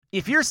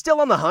If you're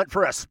still on the hunt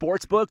for a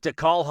sports book to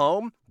call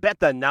home,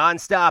 bet the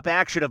nonstop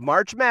action of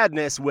March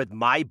Madness with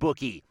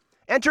MyBookie.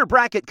 Enter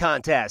bracket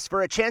contests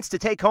for a chance to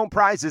take home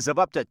prizes of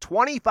up to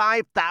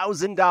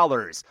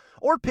 $25,000,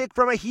 or pick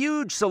from a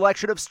huge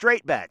selection of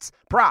straight bets,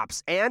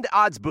 props, and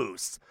odds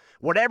boosts.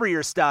 Whatever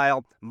your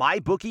style,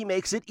 MyBookie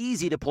makes it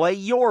easy to play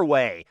your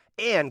way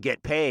and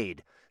get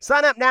paid.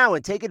 Sign up now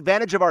and take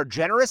advantage of our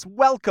generous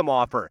welcome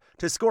offer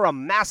to score a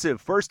massive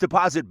first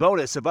deposit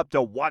bonus of up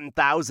to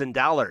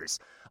 $1,000.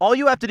 All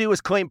you have to do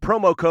is claim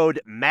promo code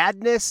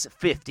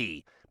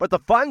MADNESS50. But the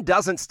fun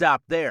doesn't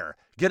stop there.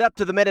 Get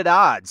up-to-the-minute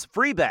odds,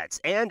 free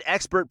bets, and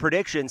expert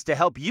predictions to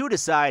help you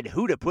decide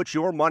who to put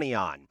your money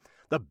on.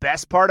 The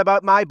best part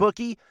about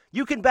MyBookie?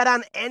 You can bet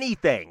on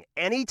anything,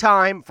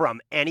 anytime, from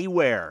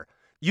anywhere.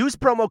 Use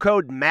promo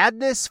code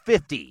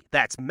MADNESS50,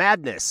 that's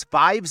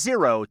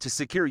MADNESS50, to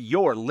secure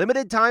your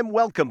limited-time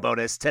welcome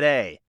bonus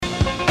today.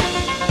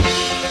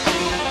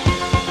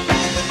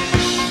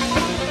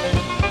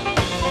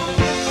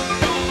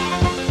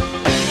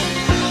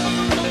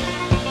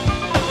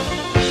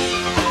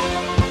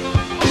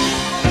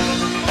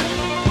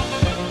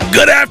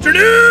 Good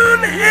afternoon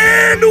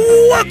and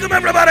welcome,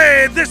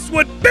 everybody. This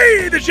would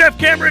be the Jeff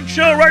Cameron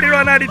Show right here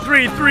on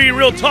 93.3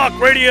 Real Talk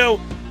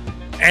Radio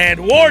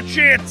and War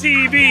Chant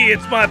TV.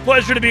 It's my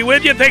pleasure to be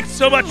with you. Thanks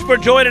so much for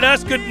joining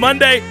us. Good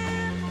Monday.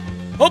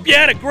 Hope you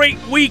had a great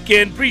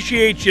weekend.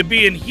 Appreciate you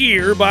being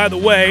here. By the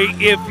way,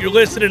 if you're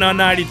listening on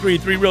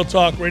 93.3 Real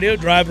Talk Radio,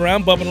 driving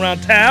around, bumping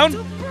around town,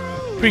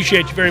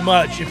 appreciate you very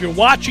much. If you're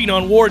watching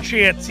on War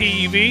Chant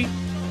TV,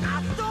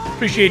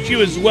 appreciate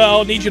you as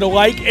well. Need you to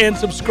like and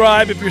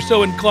subscribe if you're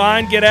so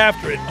inclined. Get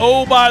after it.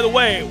 Oh, by the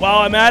way, while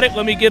I'm at it,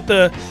 let me get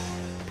the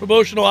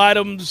promotional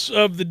items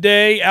of the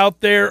day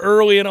out there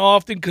early and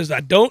often because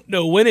I don't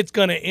know when it's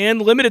going to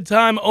end. Limited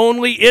time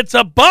only. It's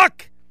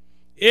 $1.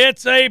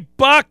 It's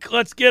 $1.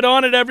 Let's get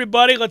on it,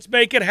 everybody. Let's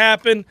make it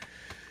happen.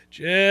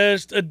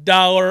 Just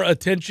 $1.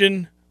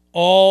 Attention,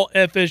 all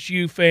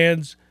FSU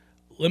fans.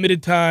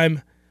 Limited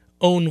time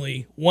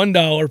only.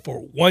 $1 for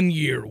 1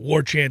 year.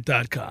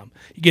 warchant.com.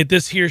 You get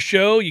this here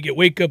show, you get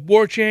Wake Up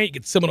War Chant, you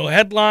get Seminole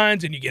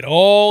headlines, and you get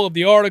all of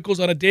the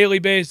articles on a daily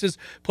basis,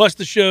 plus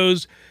the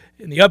shows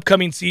in the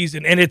upcoming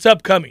season. And it's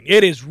upcoming.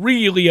 It is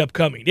really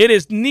upcoming. It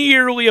is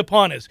nearly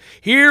upon us.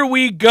 Here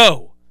we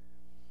go.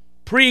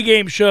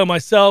 Pre-game show,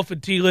 myself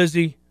and T.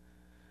 Lizzie.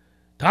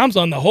 Tom's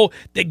on the whole.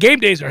 The game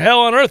days are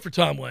hell on earth for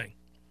Tom Lang.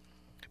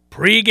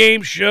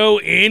 Pre-game show,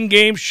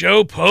 in-game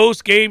show,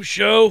 post-game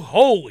show.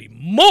 Holy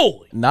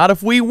moly. Not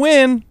if we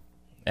win.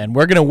 And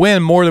we're going to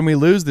win more than we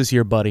lose this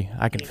year, buddy.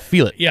 I can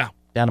feel it. Yeah.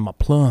 Down to my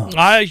plums.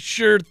 I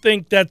sure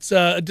think that's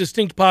a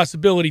distinct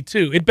possibility,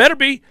 too. It better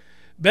be.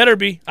 Better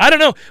be. I don't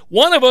know.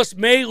 One of us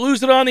may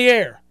lose it on the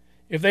air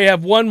if they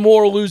have one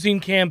more losing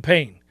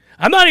campaign.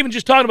 I'm not even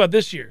just talking about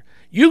this year.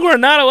 You are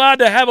not allowed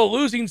to have a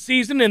losing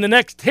season in the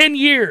next 10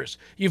 years.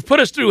 You've put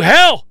us through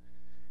hell,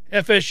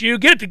 FSU.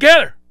 Get it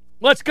together.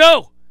 Let's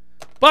go.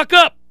 Buck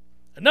up.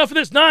 Enough of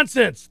this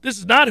nonsense. This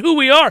is not who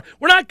we are.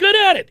 We're not good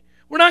at it.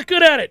 We're not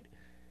good at it.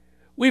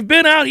 We've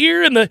been out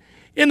here in the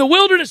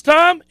wilderness,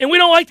 Tom, and we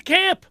don't like to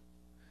camp.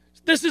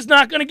 This is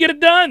not going to get it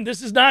done.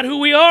 This is not who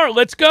we are.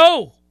 Let's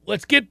go.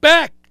 Let's get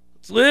back.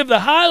 Let's live the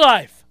high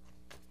life.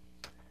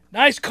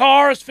 Nice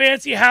cars,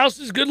 fancy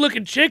houses,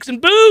 good-looking chicks, and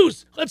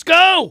booze. Let's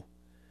go.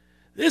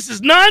 This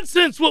is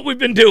nonsense what we've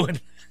been doing.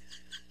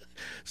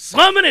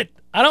 Slumming it.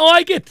 I don't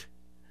like it.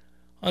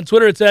 On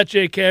Twitter, it's at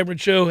J. Cameron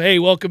Show. Hey,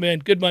 welcome in.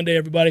 Good Monday,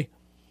 everybody.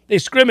 They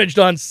scrimmaged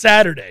on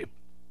Saturday.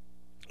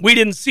 We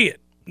didn't see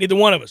it. Neither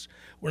one of us.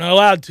 We're not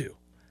allowed to.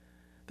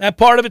 That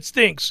part of it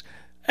stinks.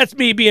 That's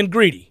me being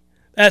greedy.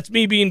 That's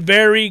me being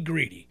very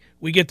greedy.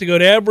 We get to go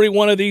to every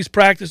one of these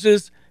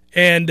practices,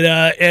 and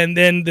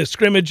then the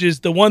scrimmage is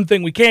the one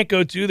thing we can't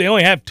go to. They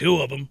only have 2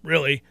 of them,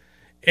 really.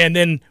 And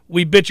then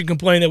we bitch and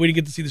complain that we didn't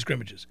get to see the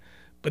scrimmages.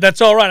 But that's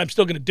all right. I'm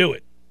still going to do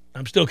it.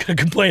 I'm still going to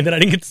complain that I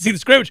didn't get to see the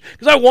scrimmage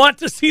because I want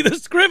to see the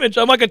scrimmage.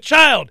 I'm like a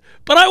child,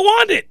 but I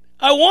want it.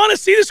 I want to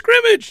see the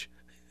scrimmage.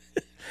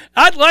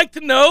 I'd like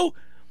to know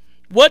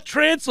what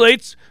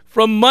translates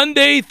from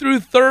Monday through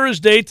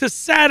Thursday to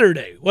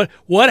Saturday.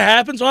 What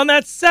happens on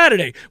that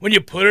Saturday when you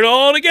put it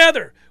all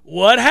together?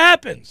 What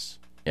happens?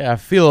 Yeah, I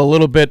feel a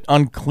little bit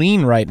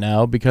unclean right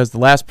now because the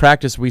last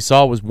practice we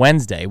saw was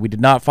Wednesday. We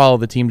did not follow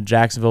the team to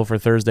Jacksonville for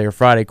Thursday or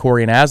Friday.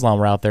 Corey and Aslan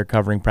were out there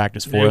covering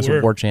practice for us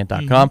at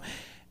warchant.com. Mm-hmm.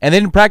 And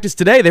then in practice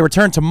today, they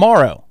return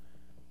tomorrow.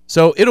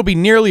 So it'll be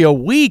nearly a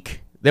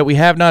week that we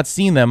have not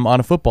seen them on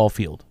a football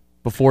field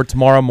before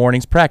tomorrow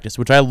morning's practice,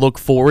 which I look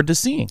forward to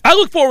seeing. I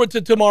look forward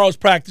to tomorrow's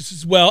practice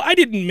as well. I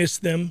didn't miss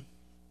them.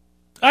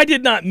 I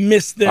did not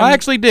miss them. I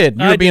actually did.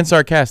 You were being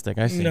sarcastic.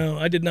 I see. No,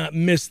 I did not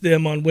miss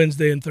them on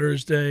Wednesday and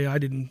Thursday. I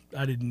didn't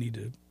need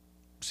to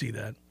see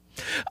that.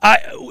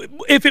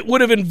 If it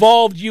would have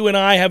involved you and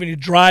I having to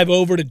drive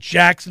over to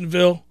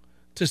Jacksonville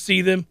to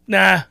see them,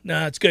 nah,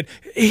 it's good.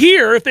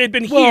 Here, if they'd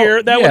been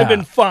here, that would have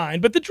been fine.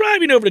 But the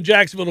driving over to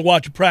Jacksonville to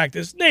watch a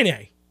practice,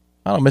 nay.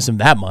 I don't miss them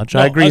that much.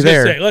 No, I agree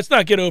there. Say, let's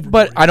not get overboard.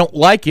 But I don't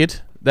like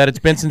it that it's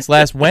been since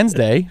last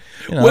Wednesday.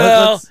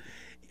 Well,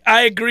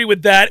 I agree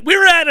with that.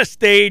 We're at a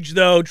stage,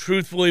 though,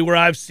 truthfully, where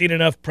I've seen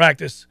enough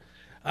practice.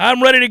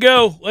 I'm ready to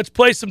go. Let's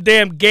play some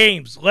damn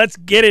games. Let's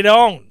get it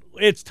on.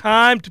 It's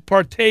time to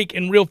partake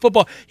in real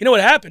football. You know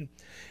what happened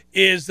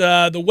is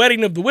the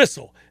wetting of the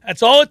whistle.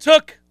 That's all it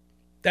took.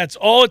 That's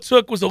all it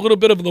took was a little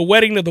bit of the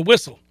wetting of the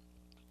whistle.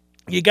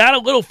 You got a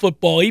little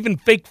football, even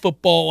fake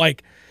football,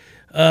 like,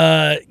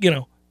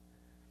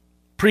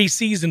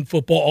 preseason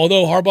football,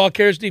 although Harbaugh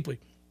cares deeply.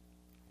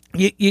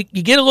 You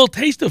get a little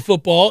taste of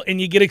football, and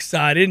you get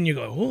excited, and you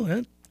go, oh,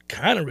 that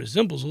kind of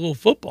resembles a little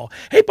football.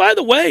 Hey, by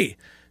the way,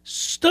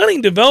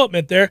 stunning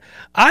development there.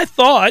 I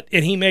thought,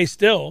 and he may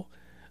still,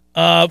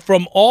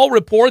 from all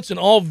reports and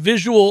all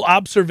visual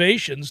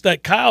observations,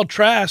 that Kyle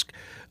Trask,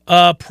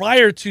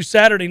 prior to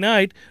Saturday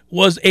night,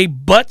 was a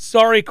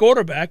butt-sorry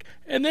quarterback,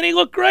 and then he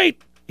looked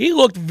great. He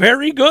looked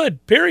very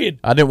good, period.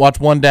 I didn't watch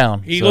one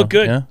down. He looked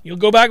good. Yeah. You'll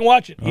go back and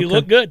watch it. He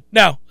looked good.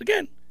 Now,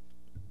 again,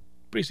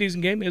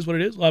 preseason game is what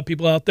it is. A lot of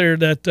people out there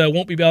that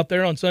won't be out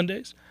there on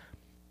Sundays.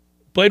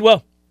 Played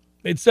well.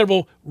 Made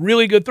several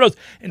really good throws.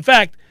 In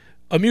fact,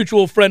 a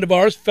mutual friend of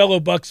ours, fellow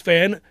Bucs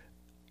fan,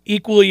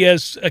 equally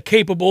as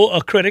capable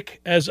a critic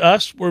as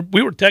us,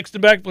 we were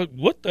texting back, like,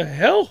 what the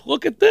hell?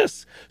 Look at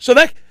this. So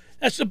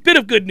that's a bit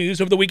of good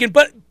news over the weekend.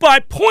 But my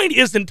point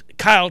isn't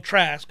Kyle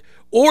Trask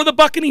or the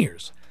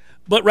Buccaneers,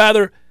 but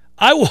rather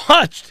I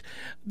watched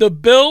the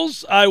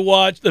Bills. I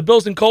watched the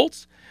Bills and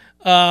Colts.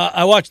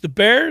 I watched the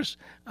Bears.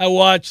 I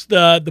watched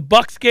the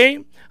Bucs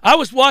game. I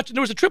was watching.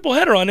 There was a triple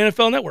header on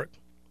NFL Network.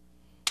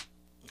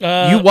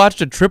 You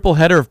watched a triple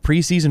header of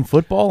preseason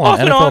football on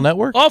NFL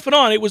Network? Off and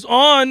on. It was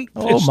on.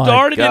 Oh, it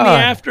started in the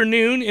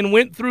afternoon and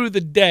went through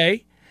the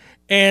day.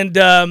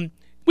 And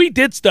we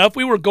did stuff.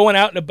 We were going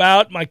out and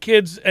about. My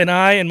kids and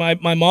I, and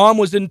my mom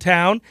was in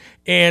town,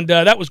 and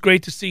that was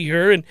great to see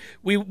her. And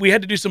we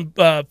had to do some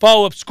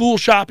follow-up school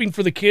shopping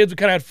for the kids. We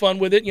kind of had fun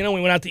with it. You know,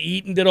 we went out to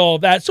eat and did all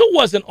of that. So it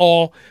wasn't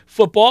all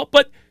football,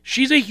 but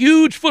she's a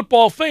huge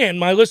football fan.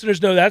 My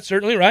listeners know that,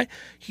 certainly, right?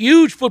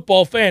 Huge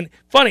football fan.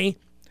 Funny,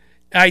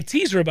 I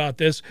tease her about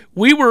this.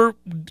 We were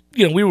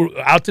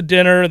out to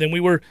dinner,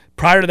 then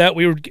prior to that,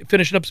 we were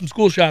finishing up some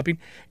school shopping,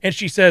 and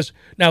she says,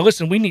 now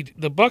listen,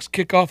 the Bucs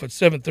kick off at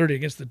 7:30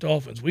 against the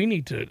Dolphins.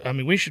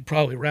 We should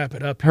probably wrap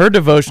it up. Her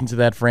devotion to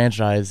that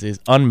franchise is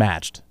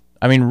unmatched.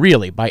 I mean,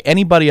 really, by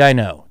anybody I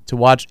know, to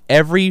watch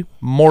every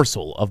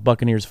morsel of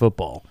Buccaneers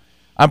football.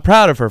 I'm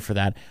proud of her for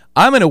that.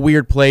 I'm in a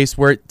weird place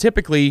where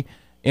typically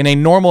in a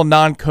normal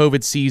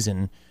non-COVID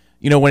season,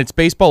 when it's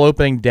baseball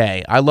opening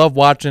day, I love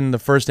watching the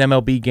first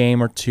MLB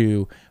game or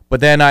two, but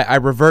then I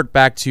revert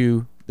back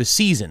to the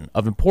season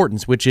of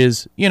importance, which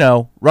is,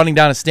 running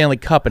down a Stanley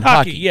Cup in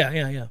hockey.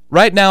 Yeah.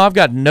 Right now, I've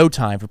got no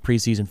time for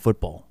preseason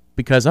football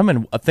because I'm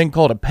in a thing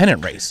called a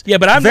pennant race. Yeah,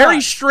 but I'm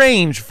very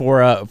strange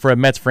for a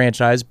Mets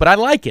franchise, but I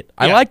like it.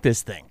 I like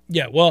this thing.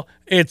 Yeah, well,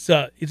 it's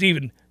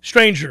even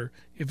stranger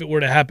if it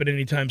were to happen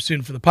anytime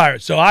soon for the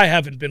Pirates. So I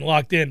haven't been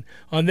locked in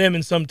on them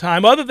in some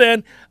time. Other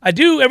than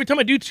every time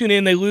I do tune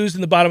in, they lose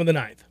in the bottom of the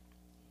ninth.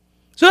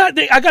 So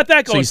I got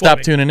that going. So you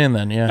stopped tuning in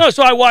then, yeah? No,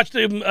 so I watched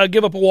them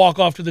give up a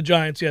walk-off to the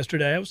Giants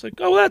yesterday. I was like,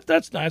 oh,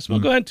 that's nice. We'll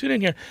go ahead and tune in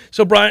here.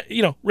 So Brian,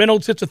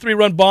 Reynolds hits a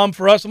 3-run bomb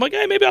for us. I'm like,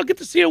 hey, maybe I'll get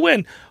to see a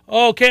win.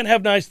 Oh, can't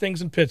have nice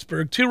things in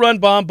Pittsburgh. 2-run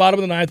bomb, bottom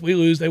of the ninth. We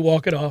lose. They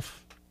walk it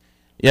off.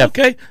 Yeah.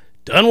 Okay.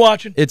 Done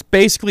watching. It's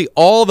basically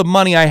all the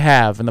money I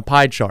have in the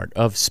pie chart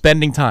of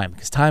spending time,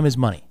 because time is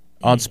money.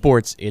 On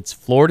sports, it's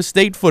Florida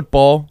State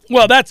football.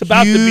 Well, that's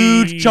about to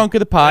be huge chunk of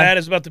the pie. That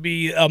is about to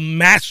be a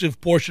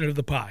massive portion of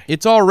the pie.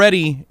 It's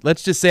already,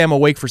 let's just say I'm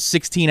awake for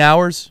 16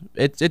 hours.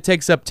 It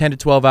takes up 10 to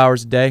 12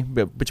 hours a day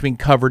between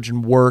coverage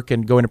and work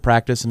and going to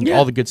practice and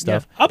all the good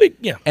stuff.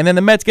 Yeah. And then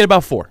the Mets get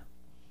about 4.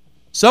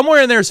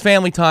 Somewhere in there is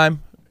family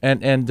time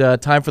and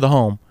time for the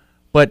home.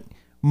 But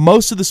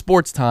most of the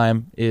sports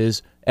time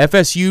is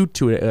FSU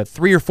to a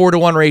 3 or 4 to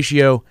 1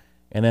 ratio,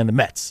 and then the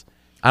Mets.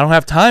 I don't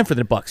have time for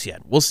the Bucs yet.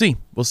 We'll see.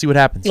 We'll see what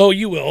happens. Oh,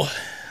 you will.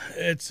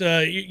 It's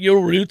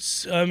your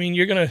roots. I mean,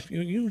 you're gonna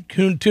you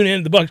tune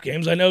in to the Bucs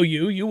games. I know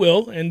you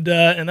will, and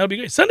that'll be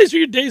great. Sundays are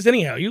your days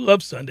anyhow. You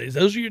love Sundays.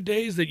 Those are your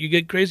days that you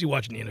get crazy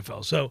watching the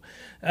NFL. So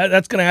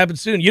that's gonna happen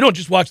soon. You don't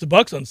just watch the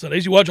Bucs on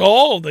Sundays. You watch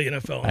all of the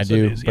NFL on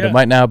Sundays. I do, but it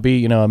might now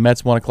be a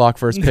Mets 1 o'clock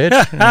first pitch.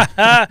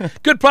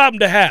 Good problem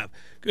to have.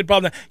 Good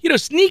problem.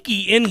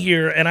 Sneaky in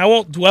here, and I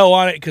won't dwell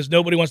on it because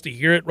nobody wants to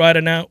hear it right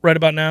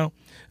about now.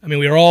 I mean,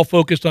 we are all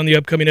focused on the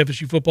upcoming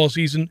FSU football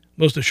season,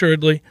 most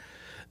assuredly.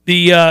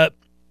 The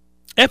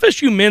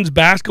FSU men's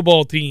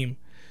basketball team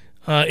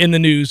in the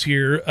news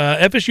here.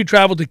 FSU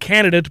traveled to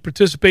Canada to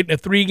participate in a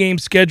 3-game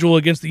schedule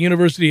against the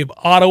University of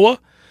Ottawa,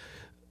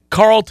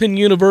 Carleton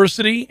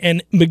University,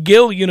 and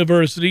McGill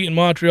University in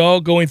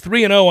Montreal, going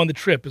 3-0 on the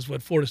trip is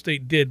what Florida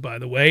State did, by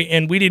the way.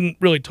 And we didn't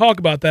really talk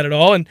about that at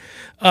all. And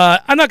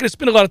I'm not going to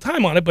spend a lot of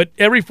time on it, but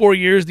every 4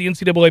 years, the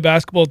NCAA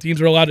basketball teams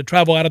are allowed to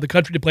travel out of the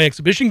country to play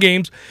exhibition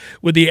games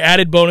with the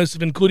added bonus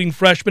of including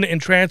freshmen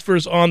and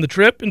transfers on the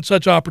trip. And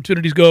such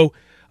opportunities go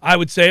I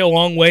would say, a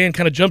long way in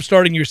kind of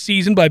jump-starting your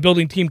season by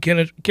building team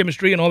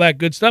chemistry and all that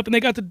good stuff, and they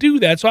got to do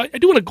that. So I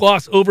do want to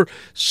gloss over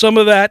some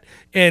of that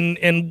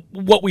and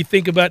what we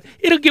think about.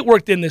 It'll get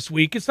worked in this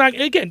week. It's not,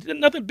 again,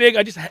 nothing big.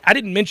 I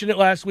didn't mention it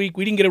last week.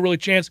 We didn't get a really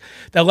chance.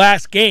 The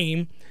last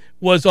game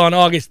was on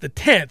August the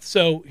 10th,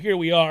 so here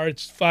we are.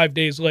 It's 5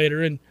 days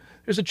later, and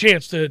there's a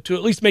chance to at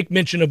least make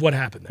mention of what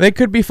happened there. They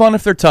could be fun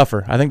if they're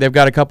tougher. I think they've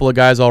got a couple of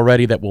guys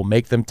already that will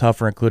make them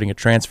tougher, including a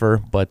transfer.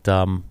 But,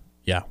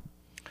 yeah,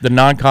 the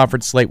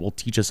non-conference slate will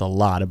teach us a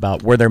lot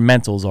about where their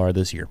mentals are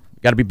this year.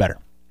 Got to be better.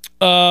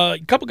 A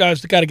couple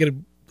guys that got to get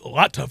a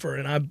lot tougher,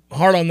 and I'm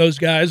hard on those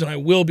guys, and I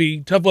will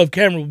be. Tough Love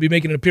Cameron will be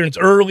making an appearance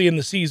early in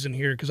the season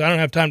here because I don't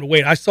have time to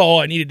wait. I saw all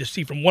I needed to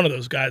see from one of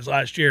those guys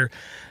last year,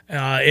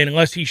 and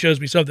unless he shows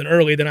me something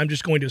early, then I'm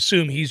just going to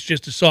assume he's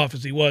just as soft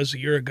as he was a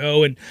year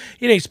ago. And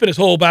he spent his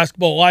whole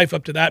basketball life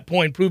up to that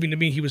point proving to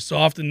me he was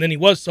soft, and then he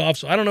was soft.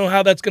 So I don't know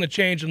how that's going to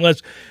change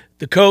unless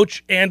the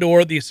coach and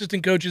or the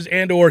assistant coaches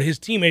and or his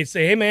teammates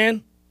say, hey,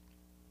 man,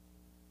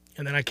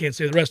 and then I can't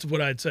say the rest of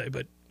what I'd say,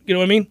 but you know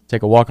what I mean?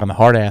 Take a walk on the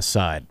hard-ass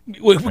side.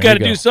 We got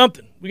to do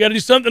something. We got to do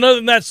something other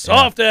than that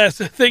soft-ass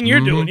thing you're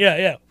doing.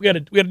 Yeah. We got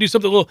to do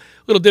something a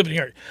little different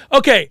here.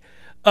 Okay.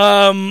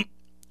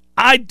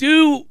 I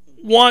do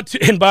want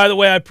to, and by the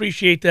way, I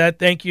appreciate that.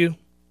 Thank you.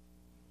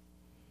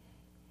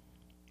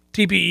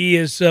 TPE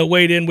has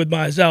weighed in with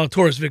my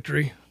Zalatoris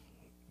victory.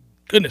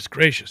 Goodness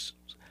gracious.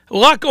 A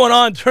lot going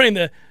on during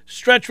the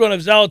stretch run of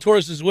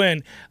Zalatoris'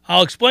 win.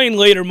 I'll explain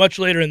later, much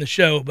later in the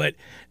show, but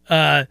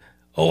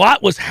a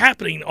lot was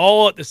happening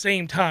all at the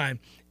same time,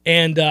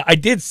 and I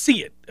did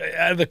see it.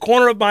 Out of the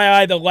corner of my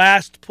eye, the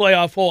last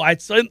playoff hole,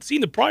 I'd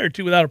seen the prior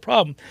two without a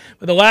problem,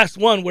 but the last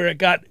one where it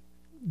got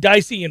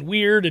dicey and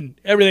weird and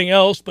everything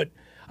else, but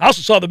I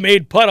also saw the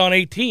made putt on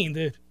 18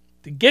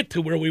 to get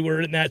to where we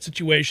were in that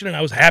situation, and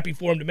I was happy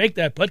for him to make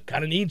that putt.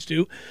 Kind of needs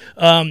to.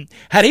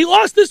 Had he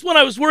lost this one,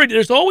 I was worried.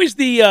 There's always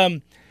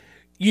the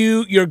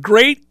you're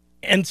great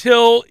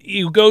until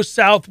you go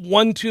south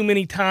one too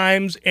many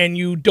times and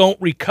you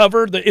don't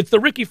recover. It's the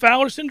Ricky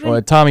Fowler syndrome.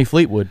 Or Tommy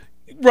Fleetwood.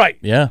 Right.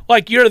 Yeah.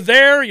 Like you're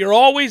there, you're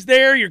always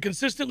there, you're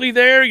consistently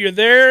there, you're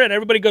there, and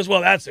everybody goes,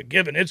 well, that's a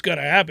given. It's going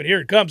to happen.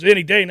 Here it comes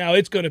any day now.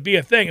 It's going to be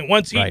a thing. And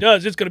once he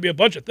does, it's going to be a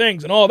bunch of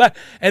things and all that.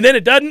 And then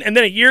it doesn't, and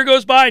then a year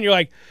goes by and you're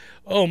like,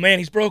 oh, man,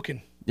 he's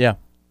broken. Yeah.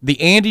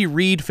 The Andy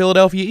Reid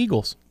Philadelphia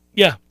Eagles.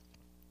 Yeah.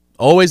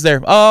 Always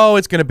there. Oh,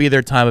 it's going to be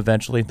their time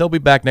eventually. They'll be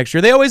back next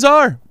year. They always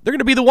are. They're going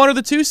to be the 1 or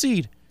the 2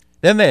 seed.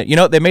 Then they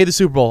made the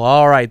Super Bowl.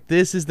 All right,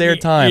 this is their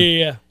time.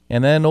 Yeah.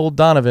 And then old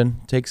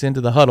Donovan takes into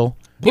the huddle.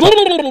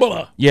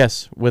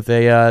 Yes, with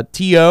a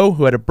T.O.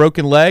 who had a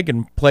broken leg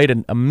and played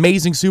an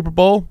amazing Super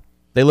Bowl.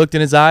 They looked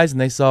in his eyes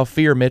and they saw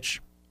fear,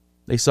 Mitch.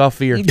 They saw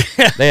fear.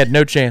 They had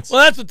no chance.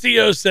 Well, that's what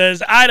T.O.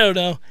 says. I don't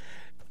know.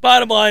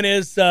 Bottom line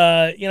is,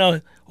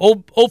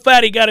 old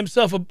fatty got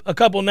himself a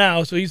couple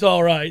now, so he's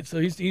all right. So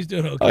he's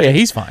doing okay. Oh, yeah,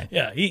 he's fine.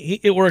 Yeah,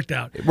 it worked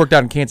out. It worked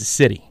out in Kansas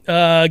City.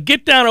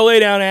 Get Down or Lay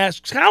Down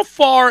asks, how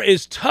far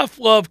is Tough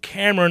Love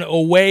Cameron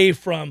away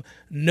from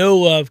No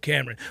Love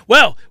Cameron?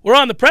 Well, we're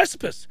on the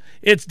precipice.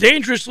 It's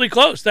dangerously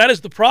close. That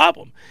is the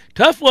problem.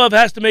 Tough Love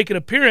has to make an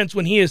appearance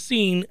when he has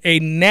seen a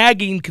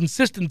nagging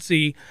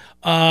consistency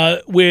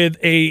with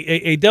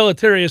a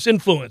deleterious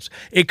influence.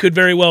 It could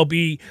very well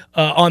be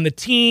on the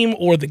team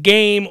or the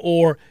game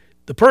or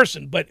the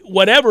person. But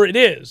whatever it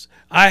is,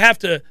 I have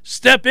to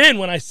step in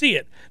when I see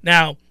it.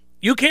 Now,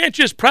 you can't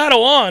just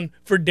prattle on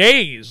for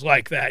days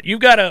like that. You've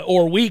got to,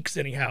 or weeks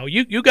anyhow.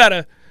 You got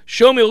to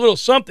show me a little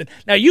something.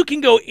 Now, you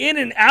can go in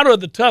and out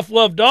of the Tough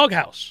Love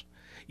doghouse.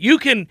 You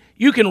can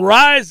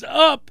rise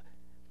up,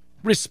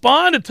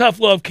 respond to Tough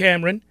Love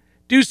Cameron,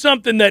 do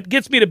something that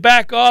gets me to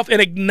back off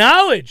and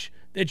acknowledge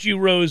that you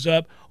rose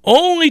up,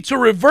 only to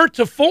revert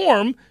to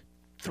form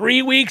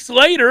 3 weeks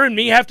later and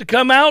me have to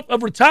come out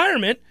of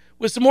retirement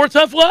with some more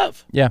tough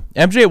love. Yeah,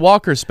 MJ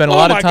Walker spent a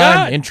lot of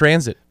time in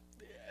transit.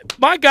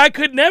 My guy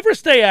could never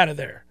stay out of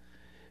there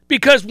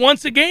because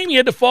once a game he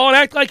had to fall and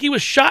act like he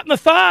was shot in the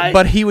thigh.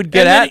 But he would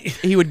get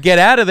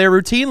out of there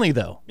routinely,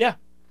 though. Yeah.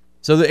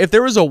 So if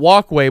there was a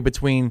walkway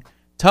between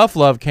Tough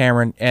Love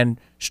Cameron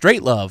and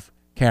Straight Love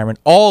Cameron,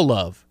 All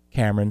Love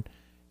Cameron,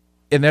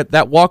 and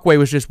that walkway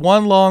was just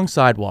one long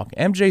sidewalk.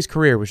 MJ's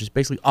career was just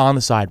basically on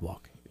the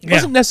sidewalk. It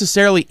wasn't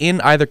necessarily in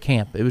either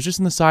camp. It was just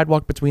in the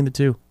sidewalk between the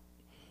two.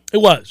 It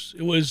was.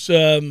 It was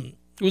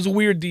a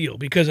weird deal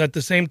because at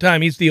the same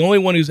time, he's the only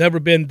one who's ever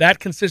been that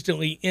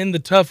consistently in the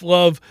Tough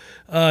Love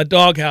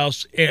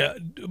doghouse,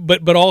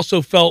 but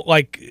also felt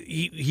like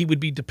he would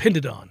be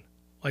depended on,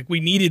 like we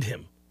needed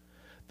him.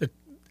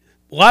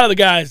 A lot of the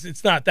guys,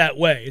 it's not that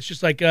way. It's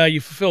just like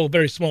you fulfill a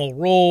very small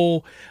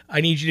role.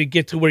 I need you to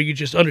get to where you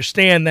just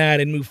understand that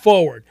and move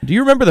forward. Do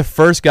you remember the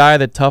first guy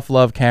that Tough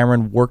Love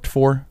Cameron worked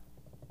for?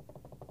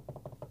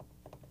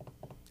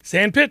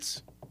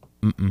 Sandpits?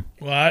 Mm-mm.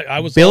 Well, I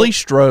was Billy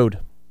Strode.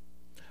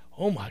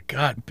 Oh, my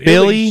God.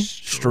 Billy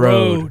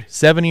Strode.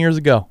 7 years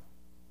ago.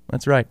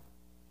 That's right.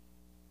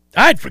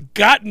 I had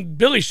forgotten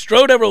Billy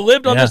Strode ever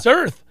lived on this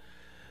earth.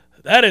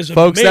 That is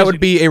Folks, amazing. that would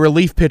be a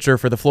relief pitcher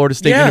for the Florida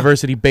State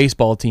University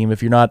baseball team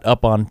if you're not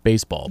up on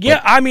baseball. Yeah,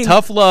 but I mean,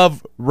 tough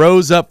love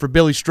rose up for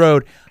Billy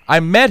Strode. I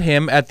met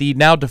him at the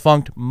now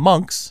defunct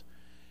Monks.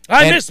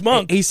 I miss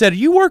Monk. He said,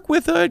 "You work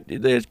with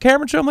the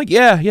Cameron show?" I'm like,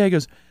 "Yeah." He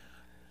goes,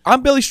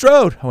 "I'm Billy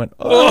Strode." I went,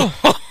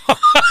 "Oh,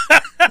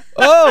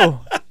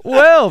 oh."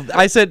 Well,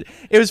 I said,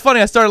 it was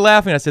funny. I started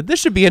laughing. I said, "This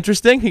should be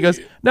interesting." He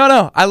goes,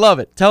 "No, I love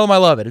it. Tell him I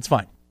love it. It's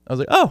fine." I was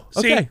like, "Oh,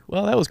 okay. See,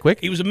 well, that was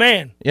quick." He was a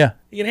man. Yeah.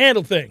 He can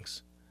handle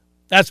things.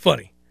 That's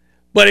funny.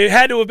 But it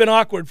had to have been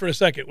awkward for a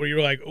second where you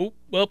were like, oh,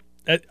 well,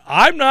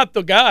 I'm not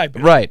the guy.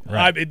 But right.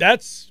 I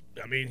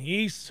mean,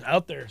 he's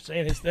out there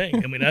saying his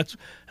thing. I mean, that's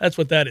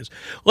what that is.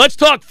 Let's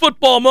talk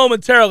football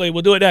momentarily.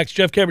 We'll do it next.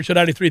 Jeff Cameron Show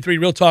 93.3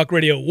 Real Talk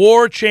Radio,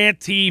 War Chant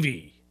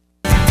TV.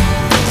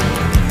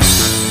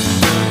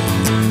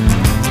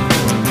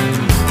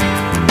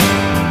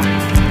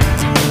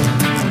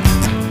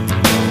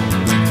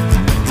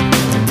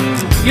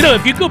 You know,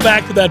 if you go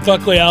back to that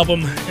Buckley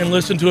album and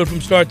listen to it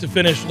from start to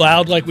finish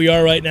loud like we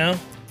are right now,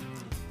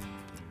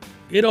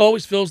 it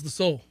always fills the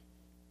soul.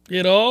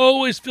 It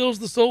always fills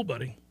the soul,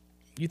 buddy.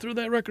 You threw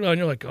that record on,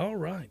 you're like, all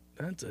right,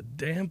 that's a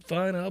damn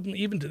fine album.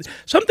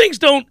 Some things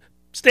don't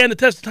stand the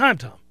test of time,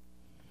 Tom.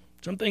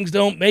 Some things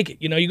don't make it.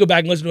 You know, you go back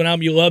and listen to an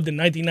album you loved in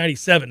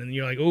 1997, and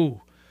you're like,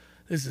 ooh,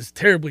 this is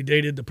terribly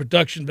dated. The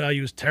production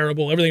value is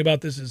terrible. Everything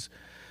about this is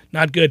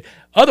not good.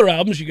 Other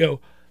albums, you go,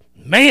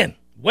 man,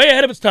 way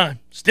ahead of its time.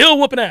 Still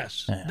whooping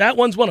ass. Yeah. That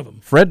one's one of them.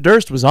 Fred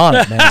Durst was on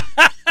it, man.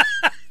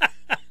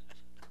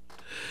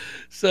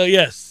 So,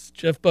 yes,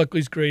 Jeff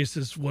Buckley's Grace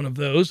is one of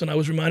those, and I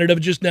was reminded of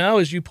it just now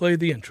as you played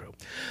the intro.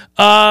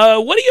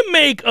 What do you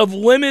make of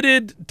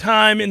limited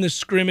time in the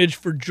scrimmage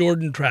for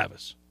Jordan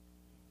Travis?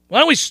 Why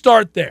don't we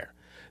start there?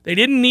 They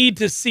didn't need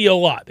to see a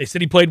lot. They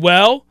said he played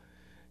well.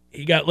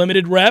 He got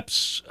limited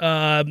reps,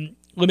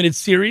 limited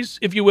series,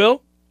 if you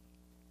will,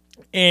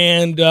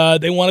 and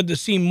they wanted to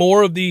see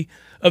more of the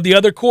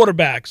other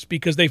quarterbacks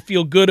because they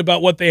feel good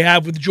about what they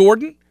have with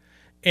Jordan,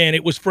 and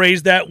it was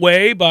phrased that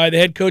way by the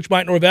head coach,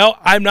 Mike Norvell.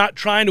 I'm not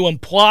trying to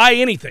imply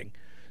anything.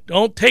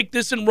 Don't take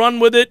this and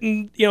run with it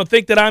and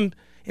think that I'm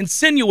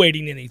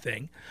insinuating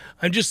anything.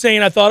 I'm just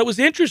saying I thought it was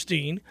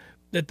interesting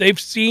that they've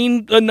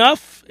seen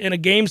enough in a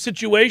game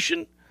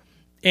situation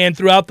and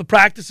throughout the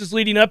practices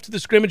leading up to the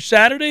scrimmage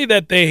Saturday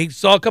that they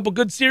saw a couple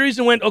good series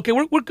and went, okay,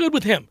 we're good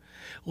with him.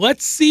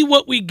 Let's see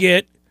what we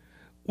get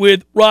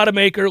with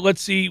Rodemaker,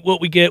 let's see what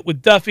we get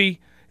with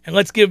Duffy, and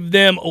let's give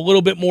them a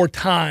little bit more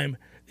time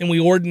than we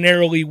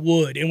ordinarily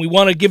would. And we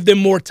want to give them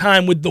more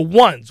time with the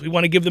ones. We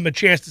want to give them a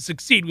chance to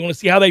succeed. We want to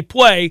see how they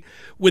play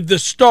with the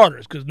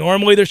starters, because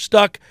normally they're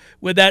stuck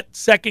with that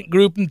second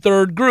group and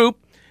third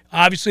group.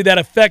 Obviously, that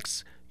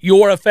affects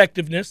your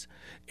effectiveness,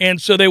 and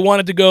so they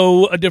wanted to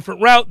go a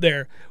different route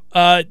there.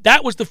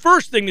 That was the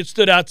first thing that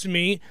stood out to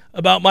me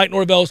about Mike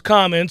Norvell's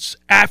comments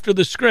after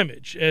the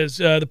scrimmage, as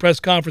the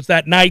press conference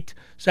that night,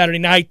 Saturday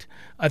night.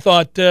 I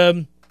thought,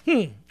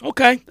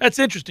 okay, that's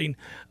interesting.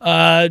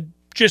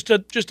 Just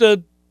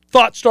a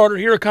thought starter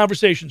here, a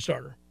conversation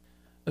starter.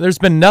 There's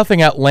been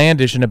nothing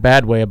outlandish in a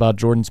bad way about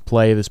Jordan's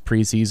play this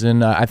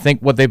preseason. I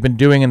think what they've been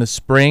doing in the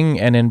spring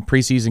and in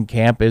preseason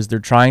camp is they're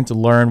trying to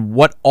learn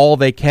what all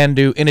they can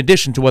do in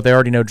addition to what they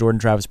already know Jordan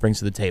Travis brings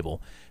to the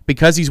table.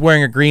 Because he's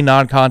wearing a green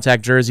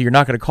non-contact jersey, you're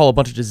not going to call a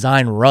bunch of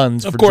design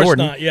runs for Jordan. Of course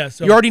not, yeah.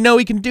 So. You already know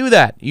he can do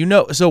that.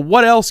 So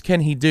what else can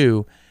he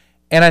do?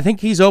 And I think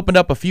he's opened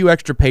up a few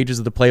extra pages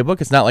of the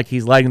playbook. It's not like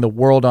he's lighting the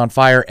world on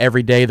fire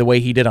every day the way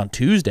he did on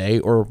Tuesday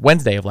or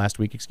Wednesday of last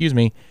week,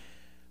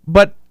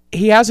 But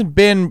he hasn't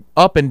been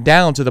up and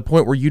down to the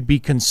point where you'd be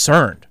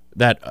concerned,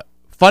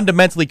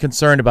 fundamentally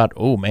concerned about,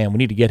 oh, man, we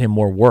need to get him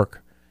more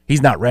work.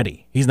 He's not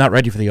ready. He's not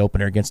ready for the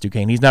opener against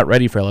Duquesne. He's not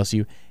ready for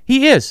LSU.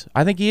 He is.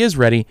 I think he is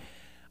ready.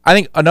 I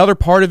think another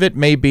part of it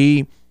may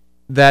be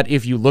that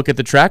if you look at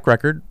the track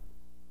record,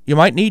 you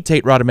might need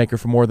Tate Rodemaker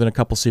for more than a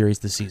couple series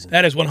this season.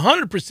 That is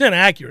 100%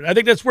 accurate. I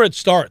think that's where it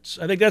starts.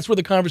 I think that's where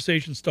the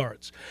conversation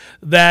starts.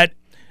 That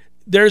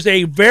there's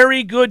a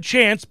very good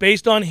chance,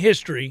 based on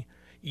history,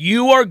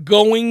 you are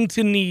going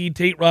to need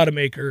Tate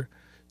Rodemaker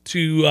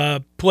to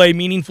play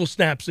meaningful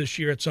snaps this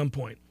year at some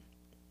point.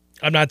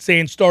 I'm not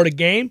saying start a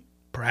game,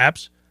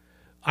 perhaps.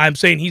 I'm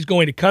saying he's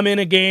going to come in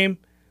a game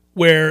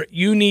where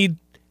you need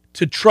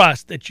to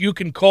trust that you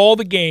can call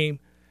the game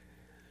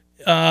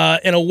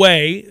in a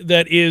way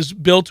that is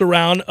built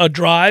around a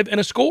drive and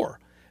a score.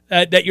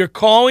 That you're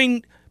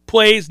calling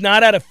plays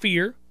not out of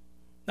fear,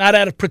 not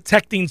out of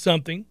protecting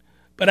something,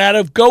 but out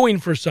of going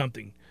for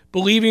something,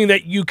 believing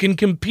that you can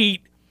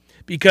compete.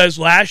 Because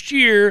last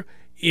year,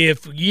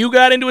 if you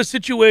got into a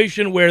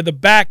situation where the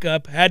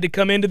backup had to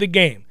come into the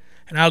game,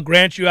 and I'll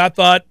grant you, I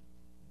thought,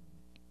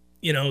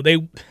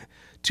 they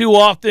too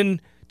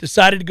often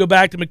decided to go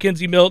back to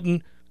Mackenzie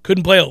Milton,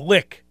 couldn't play a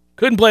lick.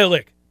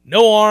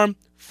 No arm,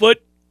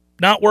 foot,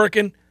 not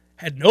working,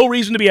 had no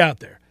reason to be out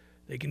there.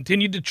 They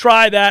continued to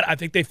try that. I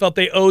think they felt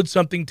they owed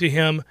something to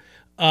him.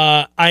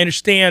 I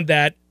understand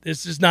that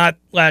this is not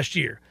last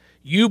year.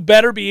 You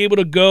better be able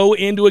to go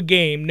into a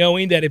game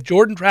knowing that if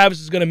Jordan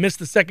Travis is going to miss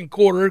the second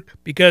quarter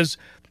because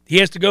he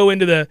has to go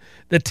into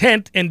the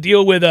tent and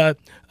deal with a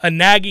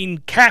nagging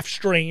calf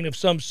strain of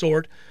some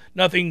sort,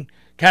 nothing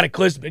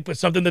cataclysmic, but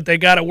something that they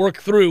got to work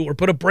through or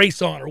put a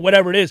brace on or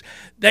whatever it is,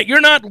 that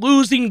you're not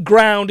losing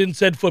ground in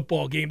said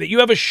football game, that you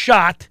have a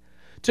shot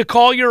to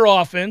call your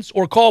offense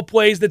or call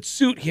plays that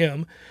suit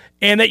him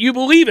and that you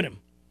believe in him.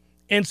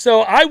 And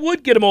so I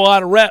would get him a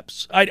lot of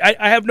reps. I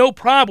have no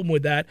problem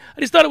with that.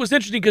 I just thought it was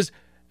interesting because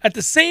at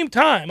the same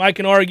time, I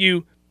can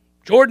argue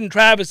Jordan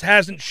Travis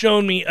hasn't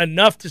shown me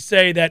enough to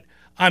say that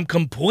I'm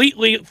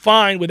completely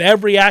fine with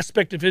every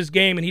aspect of his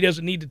game and he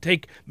doesn't need to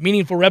take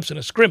meaningful reps in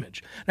a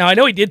scrimmage. Now, I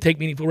know he did take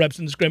meaningful reps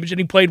in the scrimmage and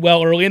he played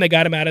well early and they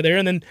got him out of there.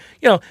 And then,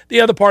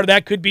 the other part of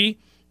that could be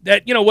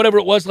that, whatever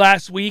it was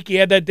last week, he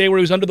had that day where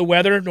he was under the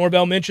weather.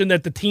 Norvell mentioned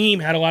that the team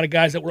had a lot of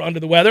guys that were under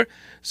the weather.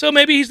 So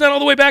maybe he's not all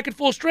the way back at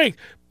full strength.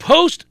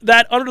 Post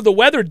that under the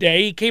weather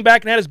day, he came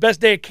back and had his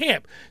best day at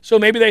camp. So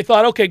maybe they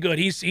thought, okay, good,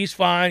 he's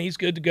fine, he's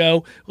good to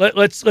go.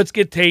 Let's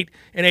get Tate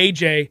and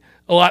AJ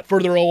a lot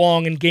further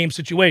along in game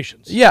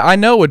situations. Yeah, I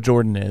know what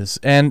Jordan is,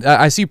 and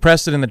I see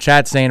Preston in the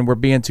chat saying we're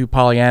being too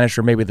Pollyannish,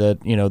 or maybe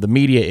the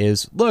media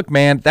is. Look,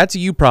 man, that's a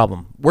you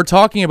problem. We're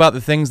talking about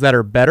the things that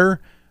are better,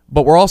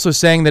 but we're also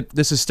saying that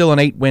this is still an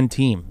 8-win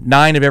team.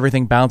 9 of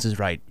everything bounces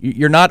right.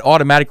 You're not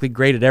automatically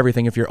great at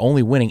everything if you're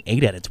only winning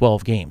 8 out of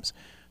 12 games.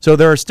 So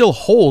there are still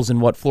holes in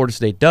what Florida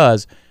State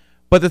does.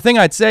 But the thing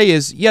I'd say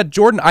is, yeah,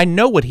 Jordan, I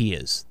know what he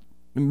is.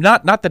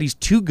 Not that he's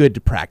too good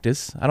to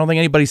practice. I don't think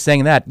anybody's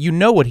saying that. You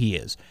know what he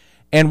is.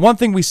 And one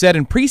thing we said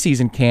in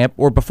preseason camp,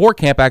 or before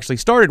camp actually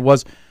started,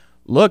 was,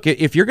 look,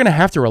 if you're going to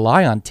have to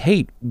rely on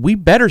Tate, we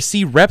better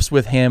see reps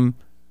with him,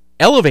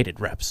 elevated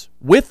reps,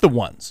 with the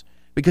ones.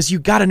 Because you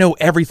got to know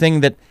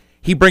everything that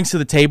he brings to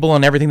the table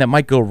and everything that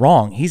might go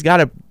wrong. He's got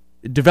to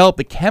develop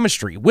the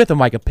chemistry with a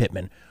Micah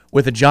Pittman,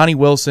 with a Johnny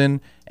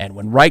Wilson, and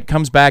when Wright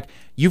comes back,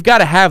 you've got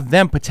to have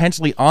them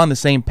potentially on the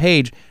same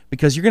page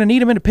because you're going to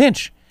need them in a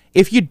pinch.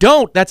 If you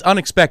don't, that's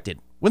unexpected.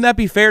 Wouldn't that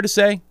be fair to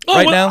say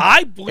now?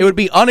 It would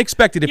be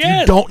unexpected if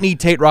you don't need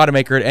Tate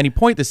Rodemaker at any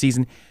point this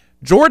season.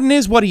 Jordan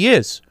is what he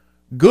is.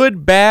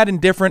 Good, bad,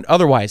 and different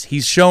otherwise.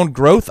 He's shown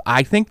growth,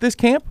 I think, this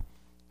camp.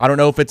 I don't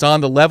know if it's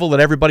on the level that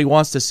everybody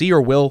wants to see or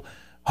will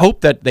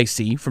hope that they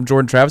see from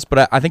Jordan Travis,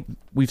 but I think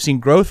we've seen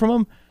growth from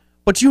him.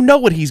 But you know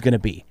what he's going to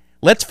be.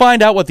 Let's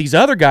find out what these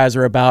other guys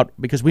are about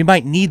because we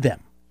might need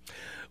them.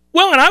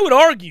 Well, and I would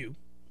argue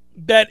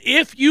that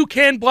if you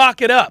can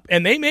block it up,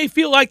 and they may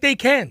feel like they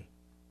can,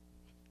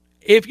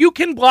 if you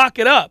can block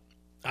it up,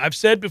 I've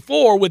said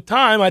before, with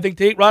time, I think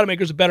Tate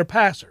Rodemaker's a better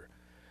passer.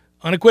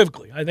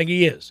 Unequivocally, I think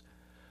he is.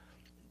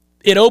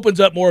 It opens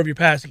up more of your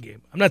passing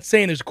game. I'm not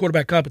saying there's a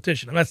quarterback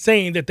competition. I'm not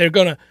saying that they're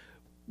going to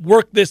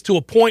work this to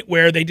a point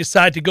where they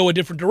decide to go a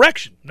different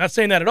direction. I'm not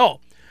saying that at all.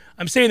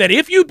 I'm saying that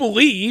if you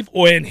believe,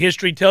 or in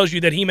history tells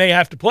you that he may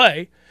have to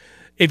play,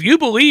 if you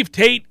believe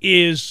Tate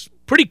is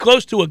pretty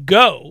close to a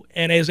go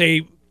and is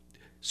a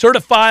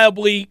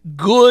certifiably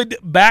good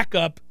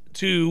backup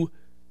to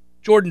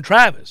Jordan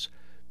Travis,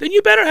 then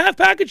you better have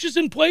packages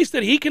in place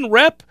that he can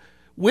rep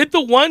with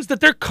the ones that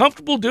they're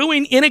comfortable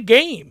doing in a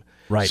game.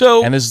 Right.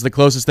 So, and this is the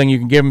closest thing you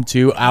can give him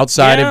to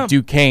outside of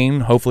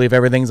Duquesne, hopefully if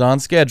everything's on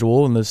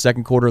schedule in the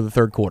second quarter or the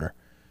third quarter.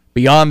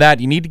 Beyond that,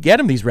 you need to get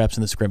him these reps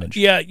in the scrimmage.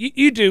 Yeah,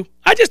 you do.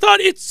 I just thought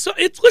it's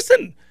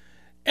listen,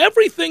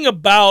 everything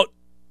about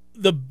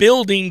the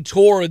building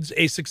towards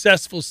a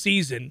successful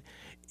season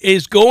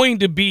is going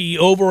to be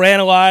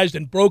overanalyzed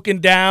and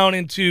broken down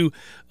into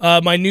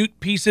minute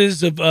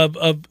pieces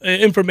of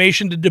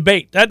information to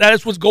debate. That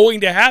is what's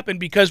going to happen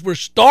because we're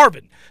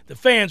starving. The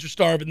fans are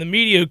starving. The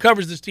media who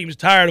covers this team is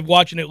tired of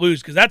watching it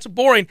lose because that's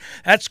boring.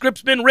 That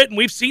script's been written.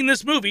 We've seen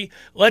this movie.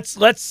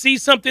 Let's see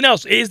something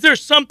else. Is there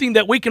something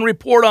that we can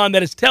report on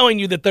that is telling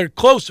you that they're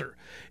closer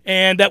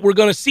and that we're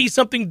going to see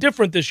something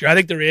different this year? I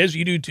think there is.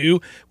 You do too.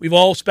 We've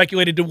all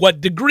speculated to what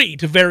degree,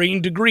 to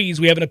varying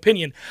degrees. We have an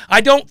opinion.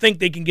 I don't think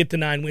they can get to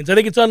 9 wins. I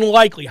think it's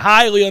unlikely,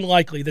 highly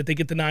unlikely that they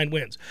get to 9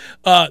 wins.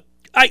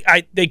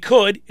 They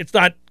could. It's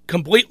not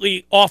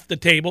completely off the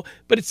table,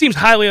 but it seems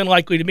highly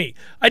unlikely to me.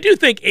 I do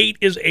think 8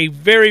 is a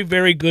very,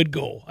 very good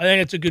goal. I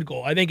think it's a good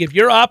goal. I think if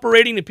you're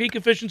operating at peak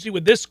efficiency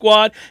with this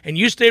squad and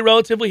you stay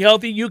relatively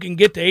healthy, you can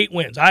get to 8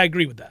 wins. I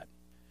agree with that.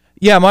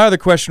 Yeah, my other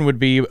question would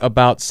be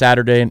about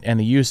Saturday and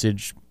the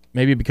usage.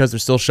 Maybe because they're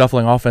still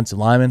shuffling offensive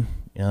linemen.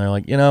 They're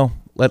like,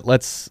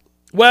 let's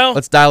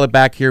dial it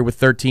back here with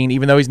 13,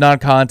 even though he's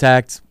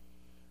non-contact.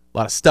 A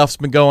lot of stuff's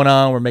been going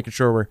on. We're making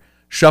sure we're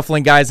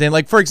shuffling guys in.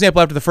 Like, for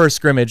example, after the first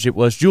scrimmage, it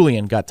was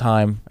Julian got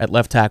time at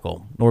left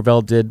tackle.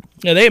 Norvell did.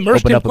 Yeah, they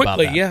immersed him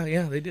quickly. Yeah,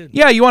 they did.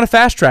 Yeah, you want to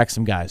fast-track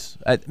some guys.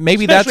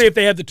 Especially if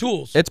they have the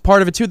tools. It's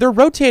part of it, too. They're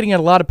rotating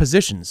at a lot of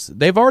positions.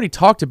 They've already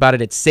talked about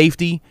it at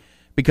safety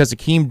because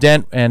Akeem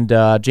Dent and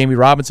Jamie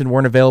Robinson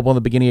weren't available in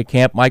the beginning of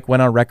camp. Mike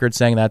went on record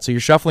saying that. So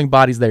you're shuffling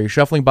bodies there. You're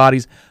shuffling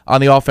bodies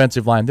on the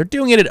offensive line. They're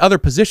doing it at other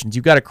positions.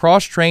 You've got to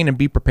cross-train and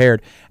be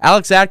prepared.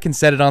 Alex Atkins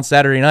said it on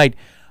Saturday night.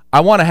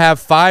 I want to have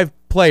 5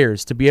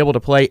 players to be able to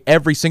play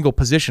every single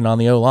position on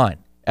the O-line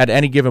at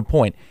any given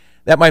point.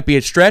 That might be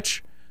a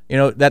stretch.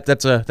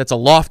 That's a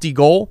lofty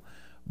goal.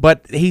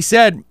 But he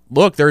said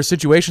look, there are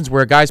situations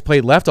where a guy's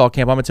played left all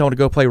camp. I'm going to tell him to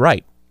go play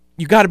right.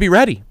 You got to be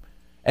ready.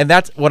 And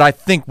that's what I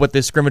think what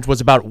this scrimmage was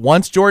about.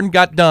 Once Jordan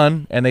got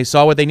done and they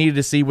saw what they needed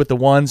to see with the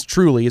ones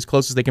truly as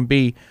close as they can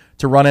be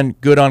to running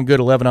good on good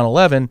 11 on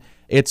 11,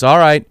 it's all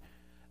right.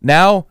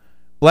 Now,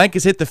 blank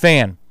has hit the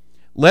fan.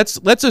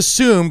 Let's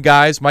assume,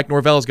 guys, Mike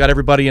Norvell's got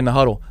everybody in the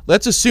huddle.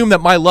 Let's assume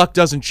that my luck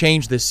doesn't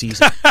change this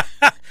season.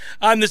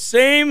 I'm the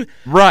same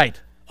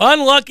right.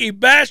 Unlucky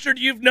bastard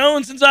you've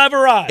known since I've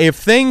arrived. If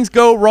things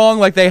go wrong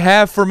like they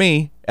have for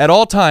me at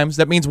all times,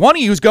 that means one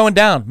of you is going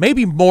down,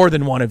 maybe more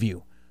than one of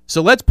you.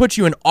 So let's put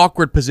you in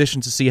awkward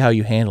positions to see how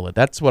you handle it.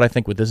 That's what I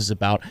think what this is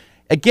about.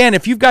 Again,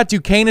 if you've got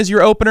Duquesne as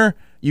your opener,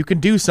 you can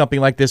do something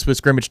like this with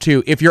scrimmage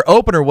too. If your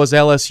opener was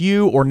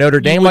LSU or Notre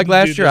Dame like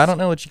last year, I don't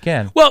know that you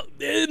can. Well,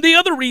 the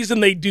other reason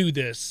they do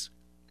this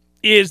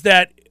is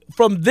that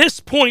from this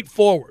point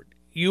forward,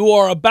 you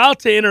are about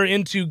to enter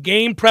into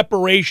game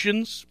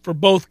preparations for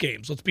both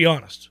games. Let's be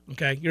honest,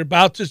 okay? You're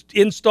about to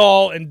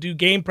install and do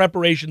game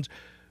preparations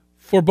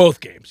for both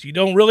games. You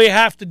don't really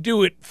have to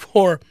do it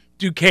for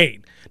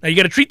Duquesne. Now, you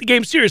got to treat the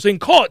game seriously and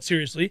call it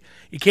seriously.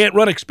 You can't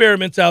run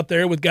experiments out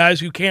there with guys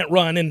who can't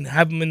run and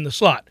have them in the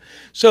slot.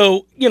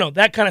 So,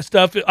 that kind of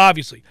stuff,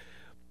 obviously.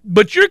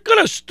 But you're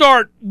going to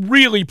start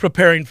really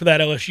preparing for that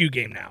LSU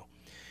game now.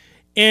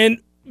 And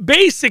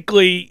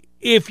basically,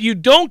 if you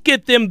don't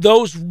get them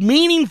those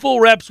meaningful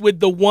reps with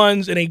the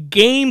ones in a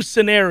game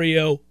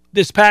scenario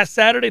this past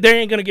Saturday, they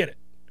ain't going to get it.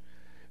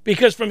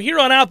 Because from here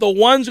on out, the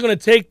ones are going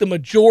to take the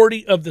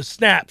majority of the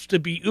snaps to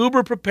be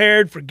uber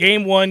prepared for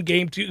game one,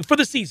 game two, for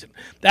the season.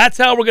 That's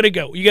how we're going to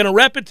go. You're going to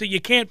rep it till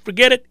you can't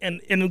forget it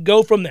and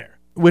go from there.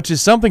 Which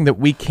is something that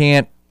we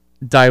can't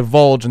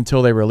divulge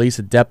until they release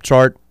a depth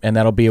chart, and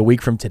that'll be a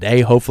week from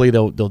today. Hopefully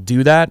they'll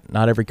do that.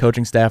 Not every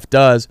coaching staff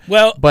does.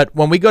 But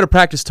when we go to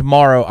practice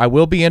tomorrow, I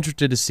will be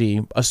interested to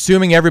see,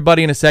 assuming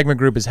everybody in a segment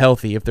group is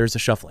healthy, if there's a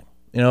shuffling.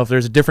 If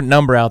there's a different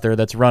number out there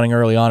that's running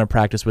early on in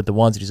practice with the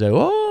ones that you say,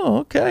 oh,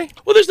 okay.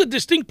 Well, there's a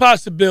distinct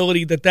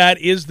possibility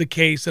that is the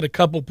case at a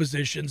couple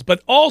positions.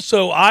 But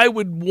also, I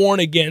would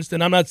warn against,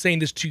 and I'm not saying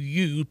this to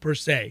you per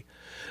se,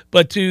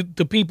 but to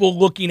the people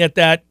looking at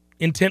that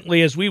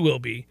intently as we will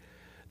be,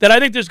 that I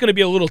think there's going to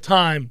be a little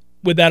time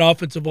with that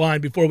offensive line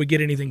before we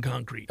get anything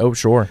concrete. Oh,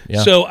 sure.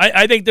 Yeah. So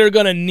I think they're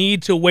going to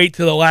need to wait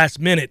to the last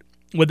minute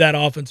with that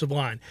offensive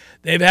line.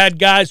 They've had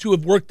guys who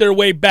have worked their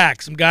way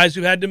back, some guys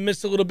who had to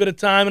miss a little bit of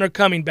time and are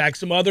coming back,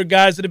 some other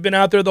guys that have been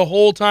out there the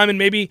whole time and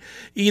maybe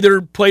either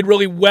played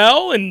really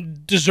well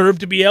and deserve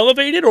to be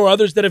elevated, or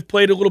others that have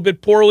played a little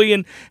bit poorly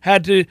and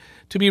had to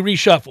be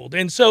reshuffled.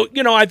 And so,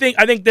 I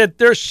think that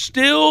they're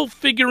still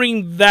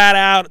figuring that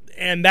out,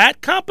 and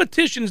that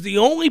competition is the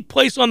only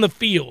place on the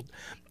field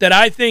that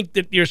I think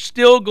that you're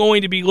still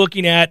going to be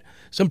looking at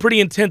some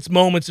pretty intense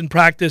moments in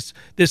practice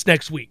this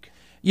next week.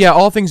 Yeah,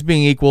 all things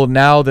being equal,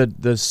 now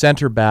the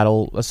center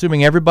battle,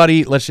 assuming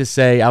everybody, let's just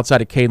say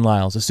outside of Caden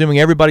Lyles, assuming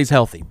everybody's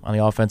healthy on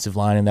the offensive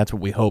line, and that's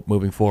what we hope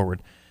moving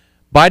forward.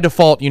 By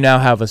default, you now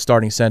have a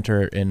starting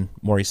center in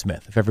Maury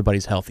Smith, if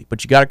everybody's healthy.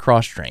 But you got to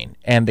cross-train.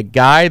 And the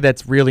guy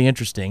that's really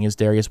interesting is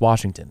Darius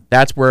Washington.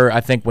 That's where I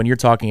think when you're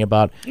talking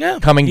about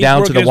coming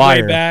down to the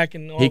wire,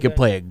 he could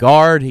play a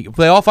guard. He could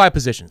play all 5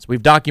 positions.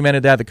 We've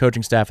documented that. The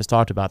coaching staff has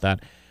talked about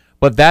that.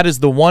 But that is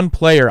the one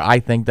player, I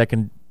think, that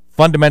can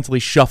fundamentally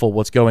shuffle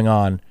what's going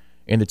on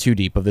in the 2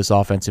 deep of this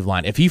offensive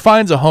line. If he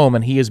finds a home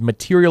and he is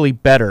materially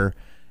better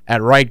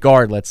at right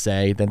guard, let's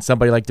say, than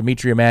somebody like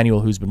Dimitri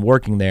Emmanuel who's been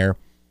working there,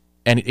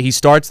 and he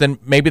starts, then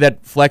maybe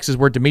that flexes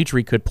where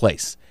Dimitri could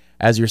place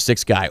as your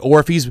 6th guy. Or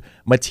if he's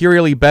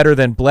materially better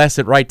than Bless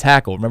at right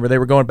tackle. Remember, they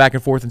were going back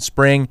and forth in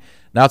spring,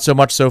 not so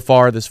much so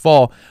far this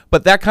fall.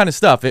 But that kind of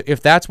stuff,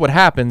 if that's what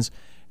happens,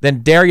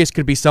 then Darius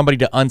could be somebody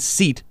to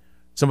unseat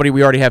somebody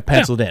we already have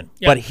penciled in.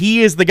 Yeah. But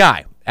he is the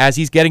guy as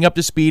he's getting up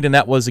to speed, and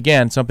that was,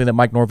 again, something that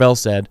Mike Norvell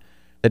said,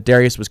 that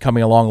Darius was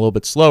coming along a little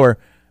bit slower.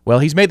 Well,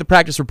 he's made the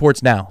practice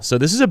reports now. So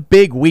this is a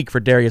big week for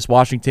Darius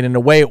Washington in a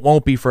way it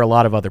won't be for a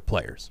lot of other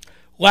players.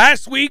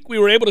 Last week, we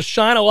were able to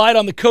shine a light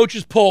on the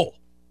coaches' poll.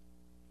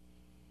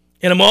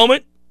 In a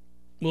moment,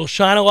 we'll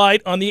shine a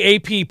light on the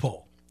AP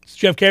poll. It's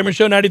Jeff Cameron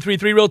Show,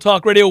 93.3 Real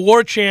Talk Radio,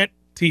 War Chant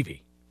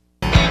TV.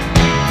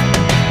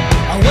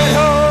 I went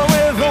home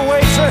with a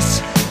waitress,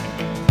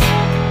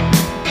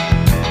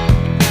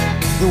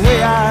 the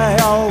way I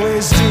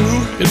always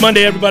do. Good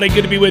Monday, everybody.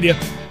 Good to be with you.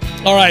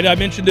 All right, I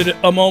mentioned it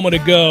a moment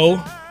ago.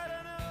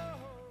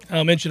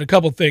 I'll mention a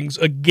couple things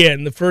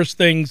again. The first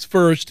things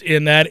first,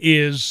 and that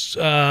is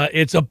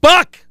it's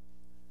 $1.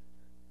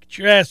 Get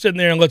your ass in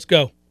there and let's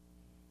go.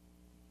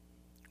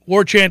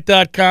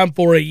 Warchant.com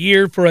for a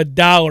year for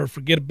 $1.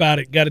 Forget about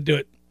it. Got to do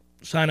it.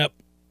 Sign up.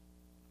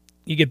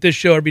 You get this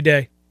show every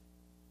day.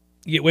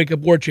 You get Wake Up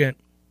War Chant.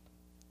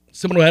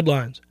 Similar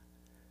headlines.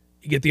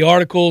 You get the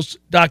articles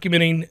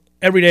documenting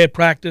every day of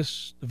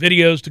practice, the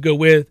videos to go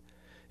with,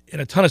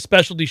 and a ton of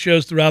specialty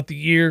shows throughout the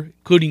year,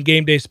 including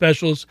game day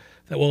specials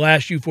that will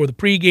last you for the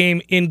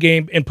pregame,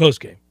 in-game, and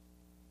postgame.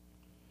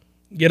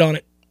 Get on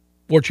it.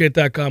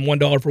 Warchant.com,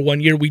 $1 for 1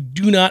 year. We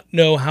do not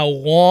know how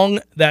long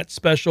that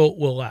special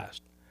will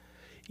last.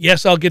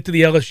 Yes, I'll get to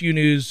the LSU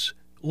news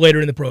later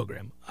in the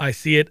program. I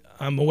see it.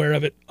 I'm aware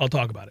of it. I'll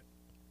talk about it.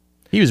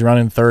 He was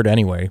running third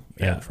anyway,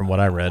 from what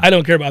I read. I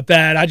don't care about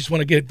that. I just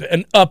want to get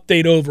an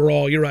update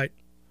overall. You're right.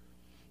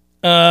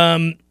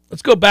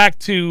 Let's go back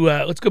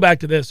to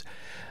this.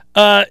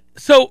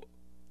 So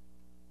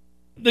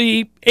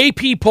the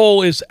AP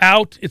poll is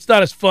out. It's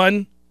not as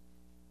fun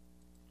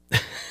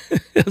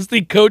as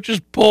the coaches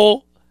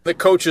poll. The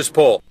coaches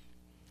poll.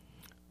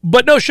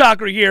 But no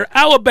shocker here.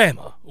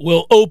 Alabama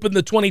will open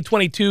the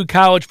 2022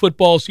 college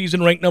football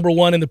season ranked number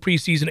 1 in the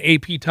preseason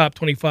AP Top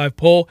 25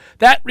 poll.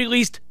 That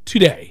released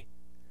today.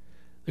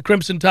 The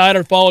Crimson Tide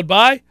are followed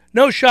by,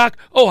 no shock,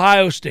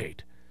 Ohio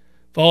State.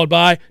 Followed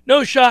by,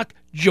 no shock,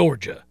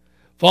 Georgia.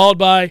 Followed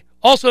by,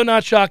 also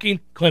not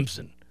shocking,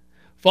 Clemson.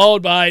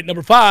 Followed by,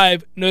 number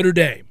 5, Notre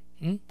Dame.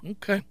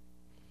 Okay.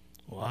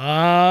 A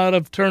lot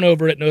of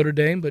turnover at Notre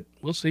Dame, but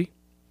we'll see.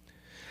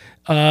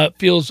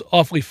 Feels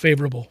awfully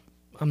favorable.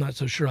 I'm not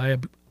so sure I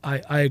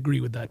agree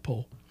with that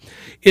poll.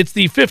 It's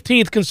the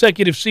 15th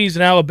consecutive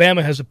season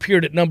Alabama has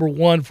appeared at number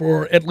 1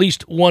 for at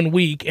least 1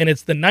 week, and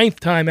it's the 9th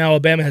time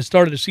Alabama has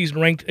started a season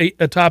ranked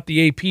atop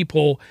the AP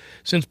poll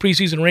since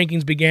preseason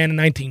rankings began in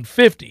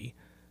 1950.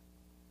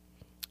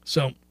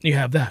 So you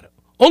have that.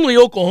 Only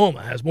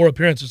Oklahoma has more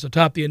appearances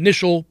atop the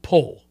initial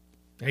poll.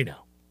 Hey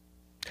now.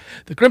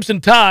 The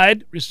Crimson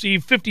Tide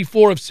received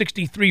 54 of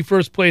 63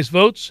 first-place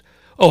votes.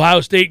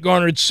 Ohio State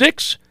garnered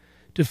 6.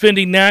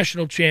 Defending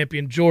national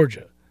champion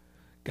Georgia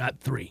got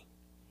 3.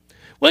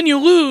 When you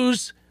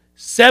lose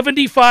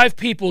 75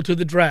 people to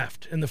the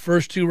draft in the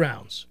first 2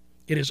 rounds,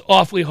 it is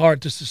awfully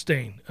hard to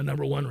sustain a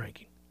number 1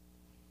 ranking.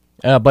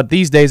 But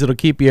these days it'll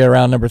keep you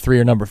around number 3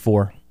 or number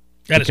 4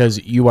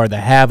 because you are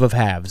the have of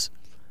haves.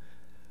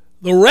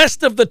 The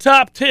rest of the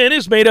top 10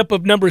 is made up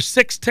of number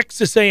 6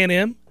 Texas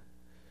A&M.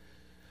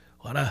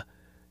 A lot of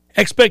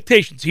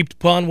expectations heaped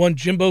upon one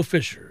Jimbo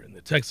Fisher and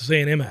the Texas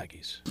A&M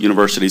Aggies.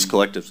 Universities,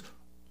 collectives.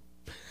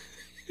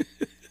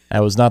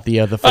 That was not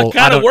the full. That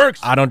kind of works.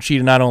 I don't cheat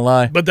and I don't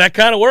lie. But that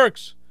kind of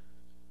works.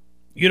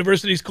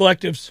 Universities,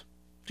 collectives.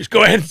 Just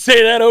go ahead and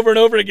say that over and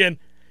over again.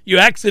 You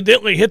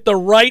accidentally hit the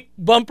right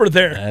bumper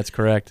there. That's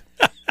correct.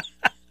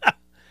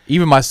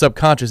 Even my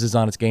subconscious is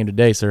on its game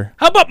today, sir.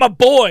 How about my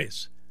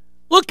boys?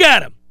 Look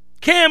at them.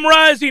 Cam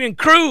Rising and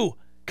crew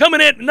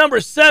coming in at number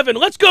 7.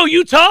 Let's go,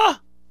 Utah.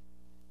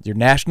 Your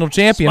national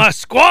champion. It's my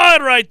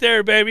squad right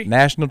there, baby.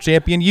 National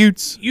champion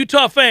Utes.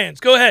 Utah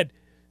fans, go ahead.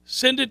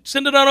 Send it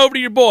on over to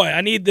your boy.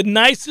 I need the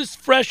nicest,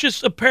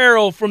 freshest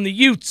apparel from the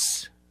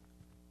Utes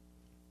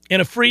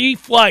and a free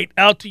flight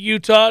out to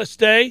Utah to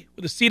stay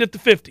with a seat at the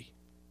 50.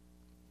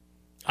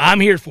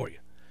 I'm here for you.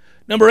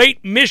 Number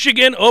 8,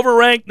 Michigan,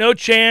 overranked, no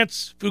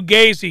chance.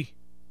 Fugazi.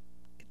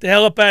 Get the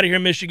hell up out of here,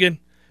 Michigan.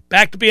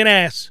 Back to being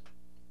ass.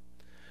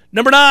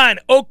 Number 9,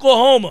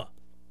 Oklahoma.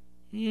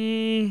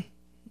 Number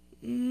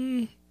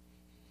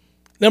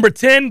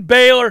 10,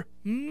 Baylor.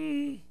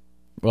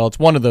 Well, it's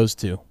one of those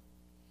two.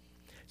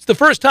 It's the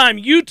first time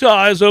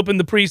Utah has opened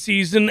the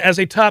preseason as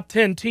a top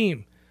 10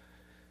 team,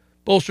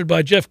 bolstered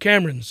by Jeff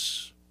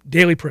Cameron's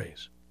daily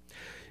praise.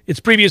 Its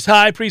previous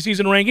high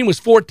preseason ranking was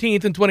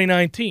 14th in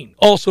 2019,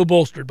 also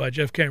bolstered by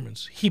Jeff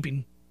Cameron's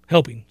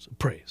helpings of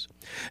praise.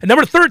 At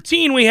number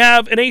 13, we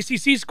have an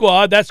ACC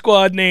squad. That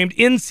squad named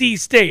NC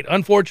State.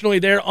 Unfortunately,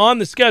 they're on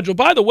the schedule.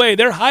 By the way,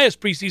 their highest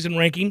preseason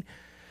ranking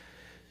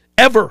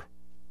ever.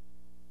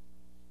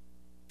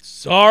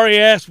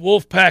 Sorry-ass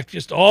Wolfpack,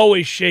 just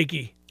always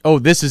shaky. Oh,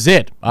 this is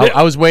it.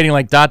 I was waiting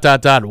like ...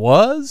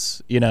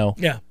 was,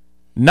 Yeah.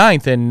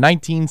 9th in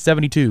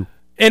 1972. In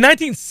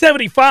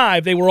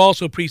 1975, they were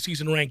also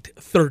preseason ranked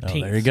 13th. Oh,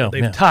 there you go. So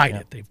they've tied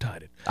it. They've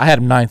tied it. I had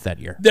them 9th that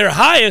year. Their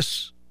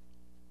highest,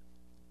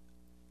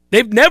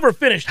 they've never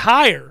finished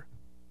higher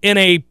in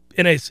a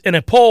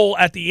poll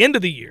at the end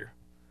of the year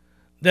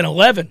than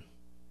 11.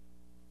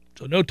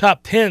 So no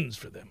top 10s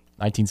for them.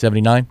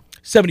 1979?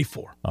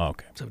 74. Oh,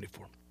 okay.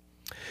 74.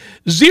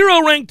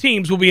 0 ranked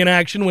teams will be in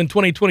action when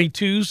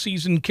 2022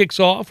 season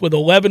kicks off with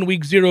 11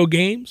 week 0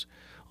 games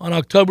on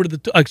August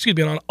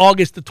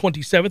the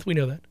 27th. We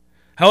know that.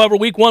 However,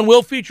 week 1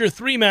 will feature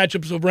 3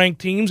 matchups of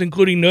ranked teams,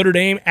 including Notre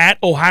Dame at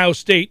Ohio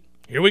State.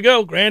 Here we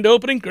go. Grand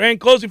opening,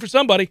 grand closing for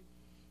somebody.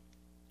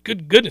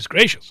 Good goodness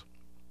gracious.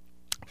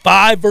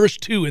 5 versus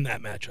 2 in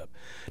that matchup.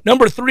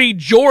 Number 3,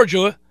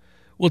 Georgia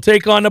will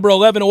take on number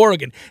 11,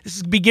 Oregon. This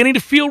is beginning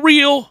to feel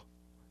real.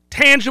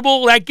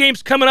 Tangible. That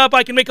game's coming up.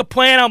 I can make a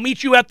plan. I'll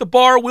meet you at the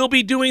bar. We'll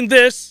be doing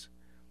this.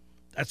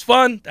 That's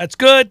fun. That's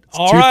good. It's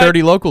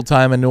 2:30 local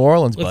time in New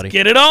Orleans, buddy. Let's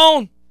get it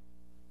on.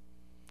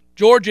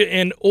 Georgia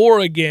and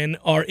Oregon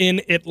are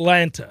in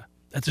Atlanta.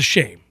 That's a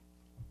shame.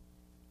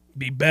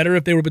 Be better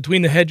if they were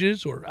between the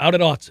hedges or out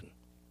at Autzen.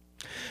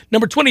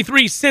 Number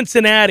 23,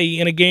 Cincinnati,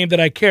 in a game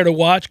that I care to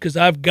watch because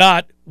I've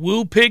got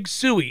Woo Pig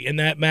Suey in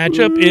that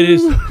matchup. It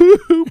is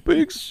Woo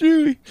Pig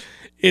Suey.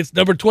 It's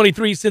number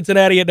 23,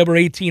 Cincinnati, at number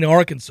 18,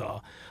 Arkansas,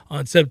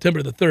 on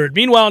September the 3rd.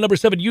 Meanwhile, number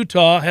 7,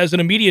 Utah, has an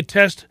immediate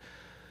test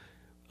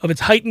of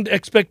its heightened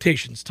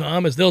expectations,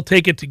 Tom, as they'll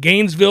take it to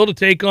Gainesville to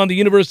take on the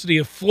University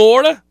of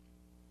Florida.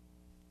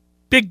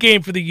 Big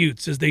game for the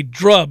Utes as they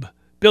drub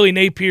Billy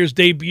Napier's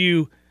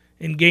debut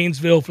in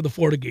Gainesville for the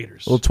Florida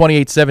Gators. A little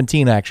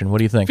 28-17 action. What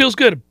do you think? Feels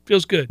good.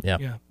 Feels good.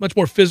 Yeah. Much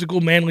more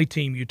physical, manly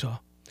team, Utah.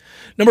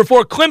 Number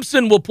 4,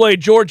 Clemson will play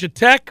Georgia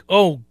Tech.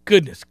 Oh,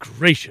 goodness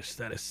gracious.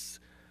 That is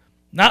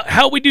not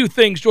how we do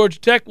things, Georgia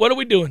Tech. What are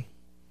we doing?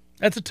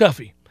 That's a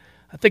toughie.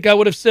 I think I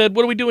would have said,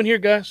 what are we doing here,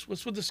 guys?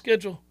 What's with the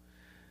schedule?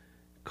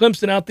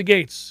 Clemson out the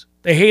gates.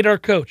 They hate our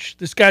coach.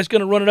 This guy's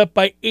going to run it up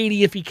by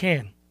 80 if he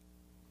can.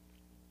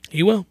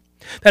 He will.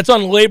 That's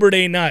on Labor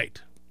Day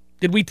night.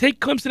 Did we take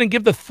Clemson and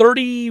give the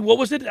 30, what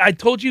was it? I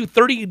told you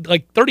 30,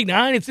 like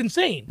 39. It's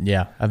insane.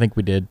 Yeah, I think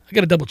we did. I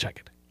got to double check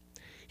it.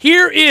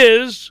 Here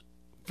is,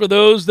 for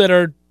those that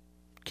are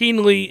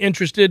keenly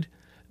interested,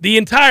 the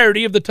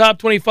entirety of the top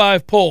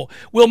 25 poll.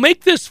 We'll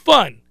make this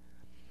fun.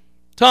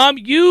 Tom,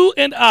 you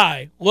and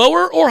I,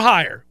 lower or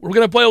higher. We're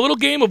going to play a little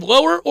game of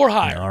lower or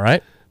higher. All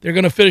right. They're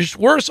going to finish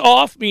worse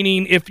off,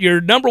 meaning if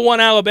you're number 1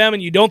 Alabama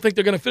and you don't think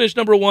they're going to finish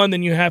number 1,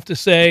 then you have to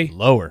say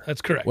lower.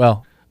 That's correct.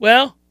 Well,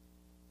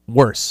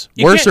 worse.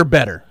 Worse or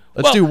better?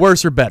 Let's do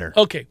worse or better.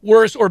 Okay,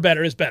 worse or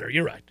better is better.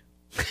 You're right.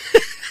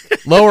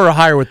 Lower or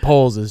higher with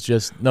polls is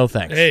just no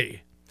thanks.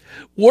 Hey,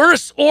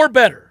 worse or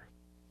better?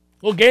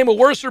 Little game of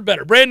worse or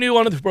better. Brand new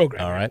onto the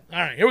program. All right. All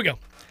right, here we go.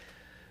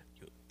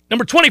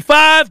 Number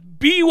 25,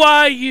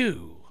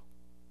 BYU.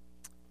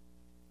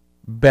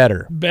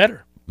 Better.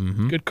 Better.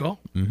 Mm-hmm. Good call.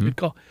 Mm-hmm. Good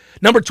call.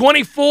 Number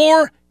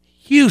 24,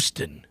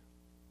 Houston.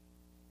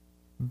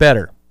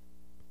 Better.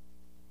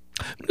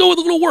 I'm going to go with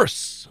a little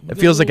worse. It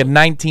feels like a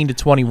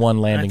 19-21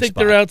 landing spot. I think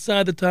they're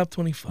outside the top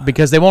 25.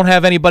 Because they won't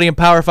have anybody in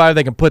Power 5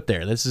 they can put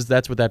there.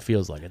 That's what that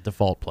feels like, a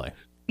default play.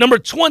 Number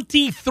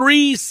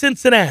 23,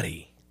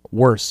 Cincinnati.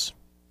 Worse.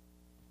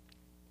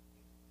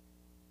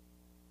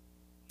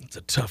 It's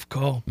a tough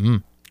call.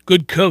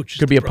 Good coach.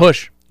 Could be a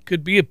push.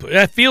 Could be a push.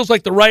 That feels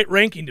like the right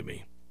ranking to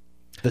me.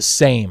 The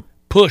same.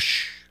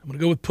 Push. I'm going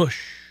to go with push.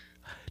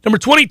 Number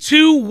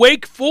 22,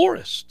 Wake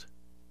Forest.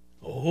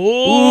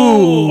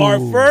 Oh, Ooh. Our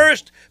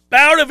first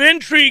bout of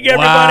intrigue,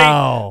 everybody.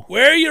 Wow.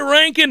 Where are you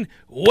ranking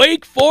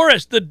Wake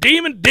Forest, the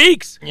Demon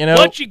Deeks? You know,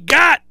 what you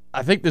got?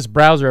 I think this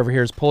browser over here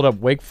has pulled up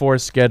Wake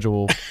Forest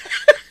schedule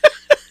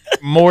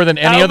more than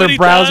any other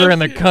browser in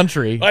the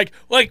country. Like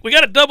we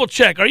got to double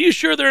check. Are you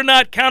sure they're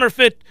not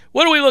counterfeit?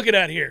 What are we looking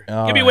at here?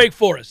 Give me right. Wake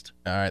Forest.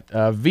 All right.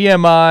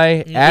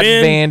 VMI, at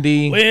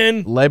Vandy,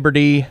 win,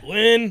 Liberty,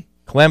 win,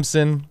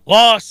 Clemson,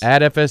 loss,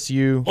 at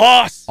FSU,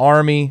 loss,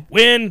 Army,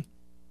 win,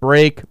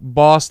 break,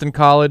 Boston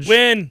College,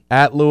 win,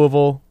 at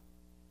Louisville,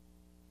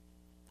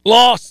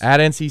 loss, at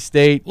NC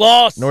State,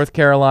 loss, North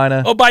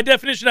Carolina. Oh, by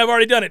definition, I've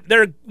already done it.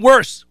 They're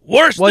worse.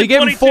 Worse Well, than you gave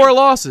them 22. 4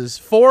 losses.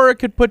 4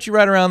 could put you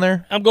right around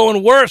there. I'm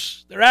going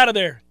worse. They're out of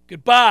there.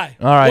 Goodbye.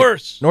 All right.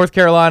 Worse. North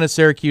Carolina,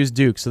 Syracuse,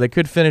 Duke. So they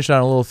could finish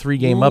on a little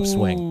 3-game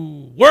upswing.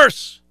 Ooh,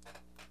 worse.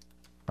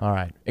 All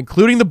right.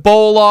 Including the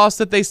bowl loss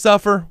that they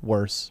suffer,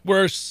 worse.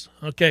 Worse.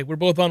 Okay, we're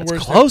both on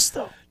worse. Close,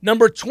 though.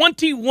 Number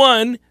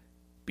 21,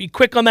 be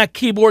quick on that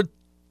keyboard.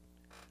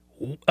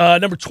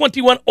 Number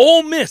 21,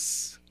 Ole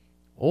Miss.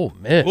 Ole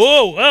Miss.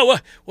 Whoa,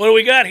 what do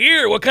we got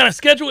here? What kind of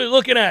schedule are we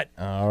looking at?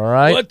 All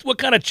right. What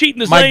kind of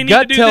cheating does My Lane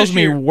gut need to do tells this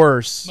me year?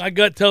 worse. My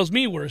gut tells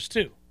me worse,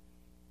 too.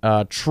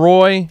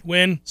 Troy,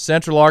 Win.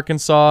 Central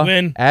Arkansas,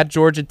 Win. at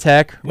Georgia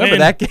Tech. Remember Win.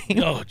 that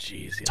game? Oh,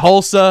 jeez. Yeah.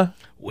 Tulsa,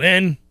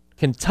 Win.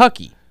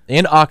 Kentucky,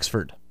 in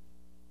Oxford.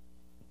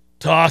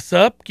 Toss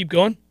up. Keep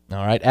going.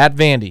 All right. At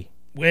Vandy,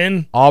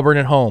 Win. Auburn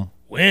at home,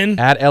 Win.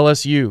 at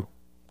LSU,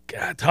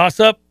 God,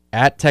 toss up.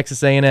 at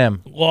Texas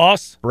A&M,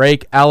 Loss.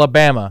 break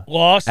Alabama,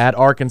 Loss. at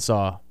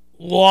Arkansas,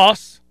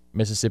 Loss.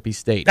 Mississippi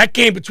State. That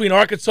game between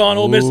Arkansas and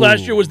Ole Miss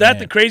last year, was that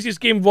the craziest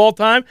game of all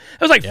time?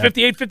 It was like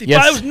 58-55.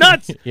 Yes. It was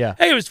nuts. Yeah.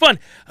 Hey, it was fun.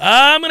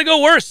 I'm going to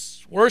go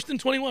worse. Worse than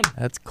 21.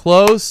 That's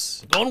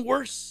close. Going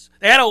worse.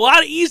 They had a lot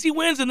of easy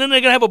wins, and then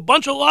they're going to have a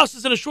bunch of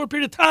losses in a short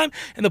period of time,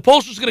 and the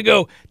pollster's going to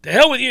go, to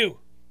hell with you.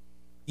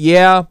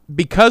 Yeah,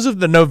 because of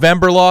the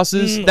November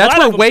losses, A that's lot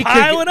where of them Wake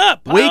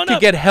piling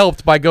could get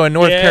helped by going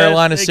North Yes,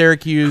 Carolina, they-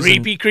 Syracuse.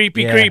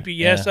 Creepy.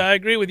 Yes, yeah. I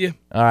agree with you.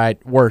 All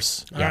right,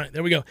 worse. All right,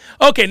 there we go.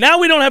 Okay, now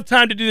we don't have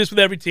time to do this with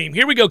every team.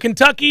 Here we go.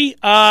 Kentucky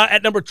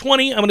at number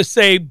 20. I'm going to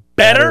say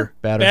better.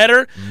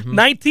 Better.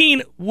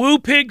 19, Woo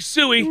Pig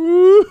Suey.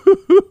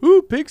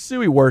 Ooh, Pig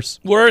Suey, worse.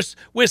 Worse.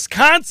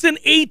 Wisconsin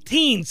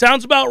 18.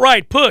 Sounds about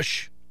right.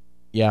 Push.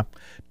 Yeah,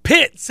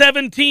 Pitt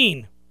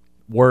 17.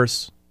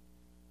 worse.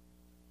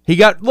 He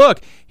got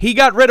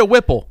rid of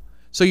Whipple.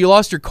 So you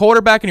lost your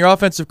quarterback and your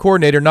offensive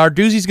coordinator.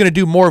 Narduzzi's going to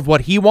do more of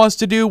what he wants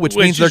to do, which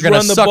means they're going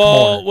to suck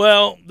more.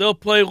 Well, they'll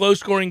play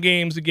low-scoring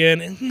games again.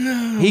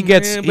 He's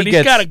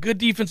got a good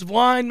defensive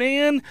line,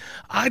 man.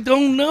 I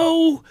don't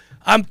know.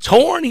 I'm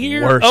torn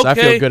here. Worse. Okay. I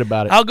feel good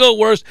about it. I'll go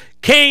worse.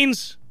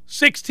 Canes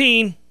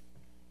 16.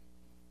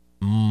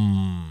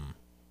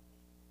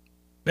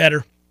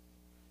 Better.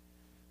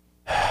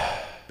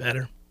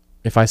 Better.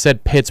 If I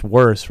said Pitt's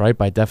worse, right,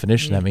 by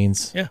definition, that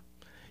means Yeah.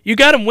 You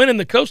got them winning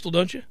the Coastal,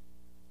 don't you?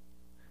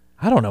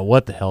 I don't know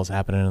what the hell's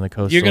happening in the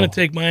Coastal. You're going to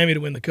take Miami to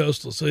win the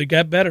Coastal, so you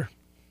got better.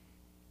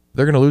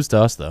 They're going to lose to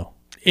us, though.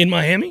 In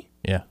Miami?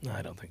 Yeah. No,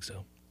 I don't think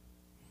so.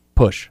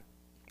 Push.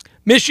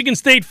 Michigan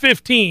State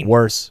 15.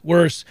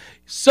 Worse.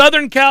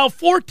 Southern Cal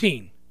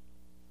 14.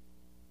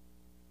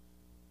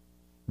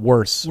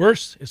 Worse.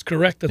 Worse is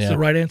correct. That's the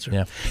right answer.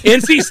 Yeah.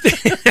 NC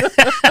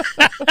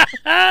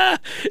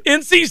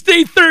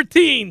State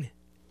 13.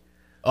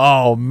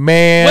 Oh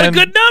man! What a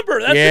good number.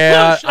 That's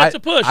a push. That's a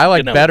push. I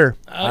like better.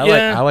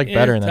 I like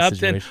better in that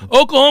situation. 10.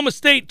 Oklahoma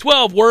State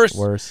 12.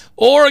 Worse.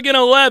 Oregon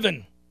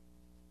 11.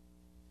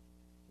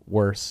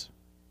 Worse.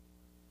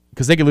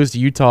 Because they could lose to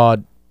Utah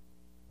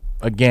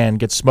again,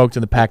 get smoked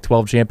in the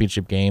Pac-12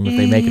 championship game if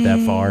they make it that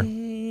far.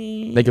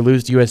 They could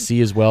lose to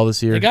USC as well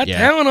this year. They got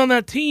talent on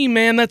that team,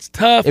 man. That's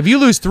tough. If you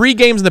lose 3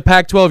 games in the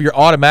Pac-12, you're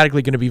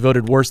automatically going to be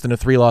voted worse than a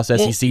 3-loss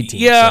SEC team.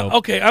 Yeah,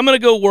 okay. I'm going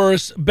to go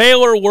worse.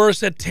 Baylor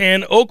worse at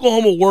 10.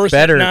 Oklahoma worse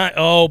Better. at 9.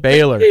 Oh,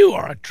 Baylor. You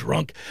are a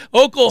drunk.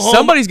 Oklahoma.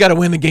 Somebody's got to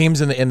win the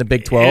games in the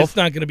Big 12. It's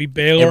not going to be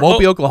Baylor. It won't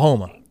be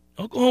Oklahoma.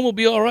 Oklahoma will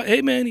be all right.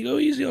 Hey, man, you go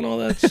easy on all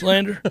that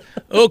slander.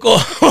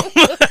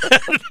 Oklahoma,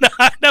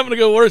 not going to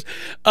go worse.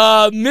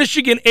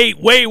 Michigan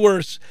 8, way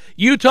worse.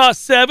 Utah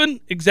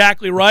 7,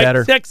 exactly right.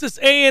 Better. Texas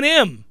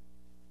A&M.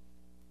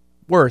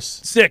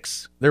 Worse.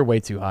 6. They're way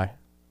too high.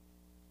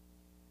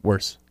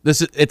 Worse.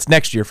 It's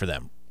next year for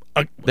them.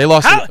 They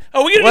lost. Are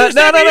we going to do this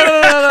every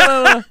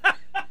year?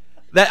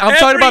 No. I'm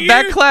talking about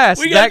year? that class.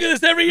 We got to do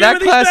this every year.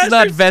 That class is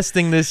not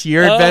vesting this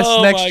year. It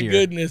vests next year. Oh, my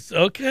goodness.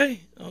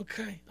 Okay.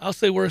 I'll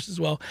say worse as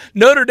well.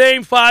 Notre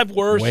Dame 5,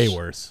 worse. Way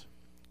worse.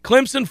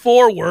 Clemson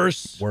 4,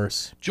 worse.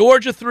 Worse.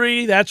 Georgia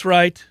 3, that's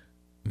right.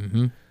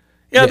 Mm-hmm.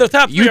 Yeah, the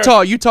top 3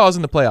 Utah's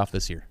in the playoff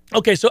this year.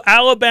 Okay, so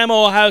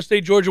Alabama, Ohio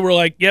State, Georgia, we're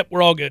like, yep,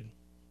 we're all good.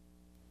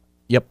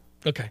 Yep.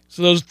 Okay,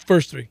 so those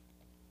first 3.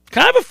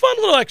 Kind of a fun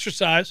little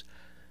exercise.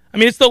 I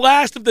mean, it's the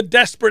last of the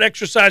desperate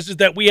exercises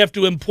that we have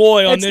to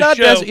employ on this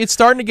show. It's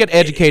starting to get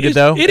educated,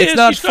 though. It's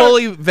not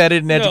fully vetted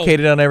and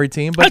educated on every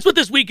team. But that's what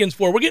this weekend's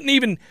for. We're getting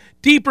even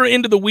deeper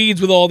into the weeds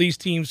with all these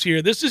teams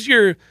here. This is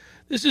your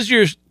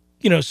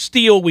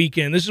steel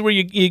weekend. This is where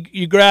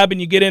you grab and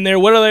you get in there.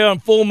 What are they on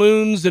full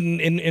moons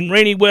and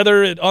rainy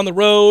weather on the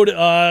road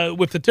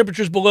with the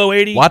temperatures below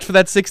 80? Watch for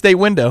that 6-day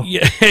window.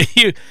 Yeah,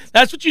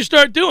 that's what you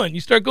start doing.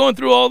 You start going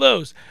through all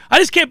those. I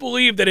just can't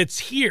believe that it's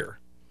here.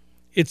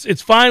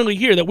 It's finally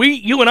here. That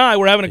you and I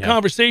were having a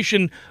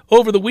conversation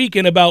over the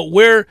weekend about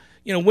where,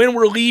 when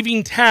we're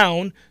leaving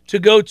town to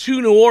go to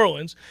New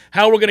Orleans,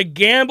 how we're going to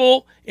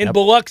gamble in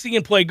Biloxi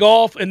and play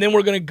golf, and then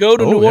we're going to go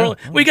to New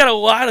Orleans. We got a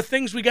lot of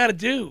things we got to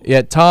do.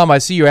 Yeah, Tom, I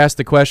see you asked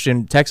the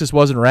question. Texas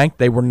wasn't ranked.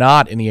 They were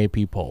not in the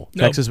AP poll.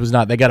 No. Texas was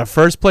not. They got a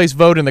first-place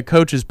vote in the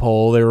coaches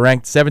poll. They were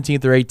ranked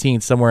 17th or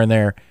 18th, somewhere in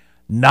there.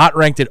 Not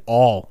ranked at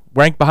all.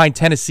 Ranked behind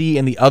Tennessee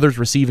and the others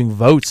receiving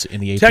votes in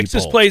the AP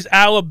Texas poll. plays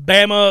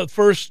Alabama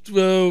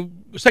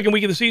second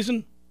week of the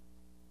season.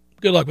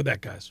 Good luck with that,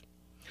 guys.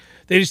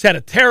 They just had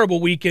a terrible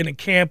weekend in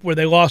camp where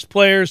they lost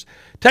players.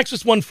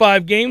 Texas won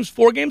 4 games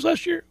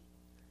last year.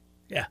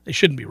 Yeah, they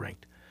shouldn't be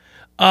ranked.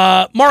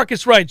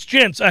 Marcus writes,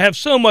 gents, I have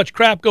so much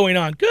crap going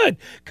on. Good.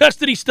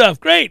 Custody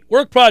stuff, great.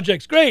 Work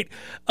projects, great.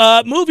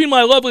 Moving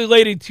my lovely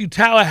lady to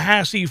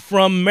Tallahassee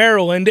from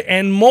Maryland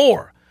and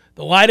more.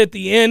 The light at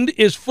the end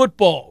is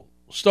football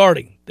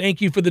starting.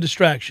 Thank you for the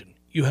distraction.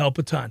 You help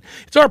a ton.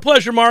 It's our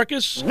pleasure,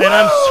 Marcus, and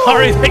I'm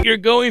sorry that you're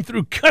going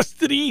through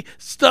custody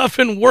stuff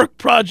and work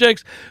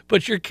projects,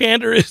 but your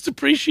candor is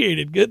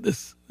appreciated.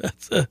 Goodness,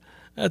 that's a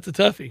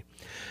toughie.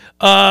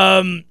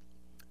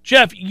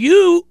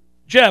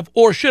 Jeff,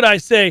 or should I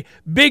say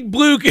Big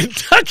Blue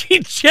Kentucky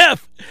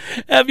Jeff,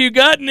 have you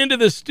gotten into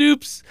the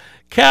Stoops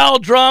Cal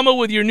drama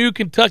with your new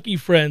Kentucky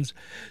friends?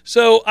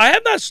 So I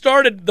have not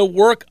started the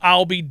work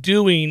I'll be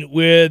doing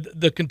with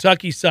the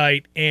Kentucky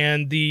site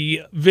and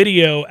the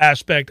video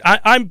aspect.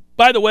 I'm,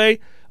 by the way,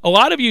 a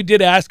lot of you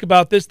did ask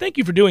about this. Thank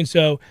you for doing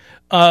so.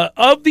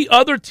 Of the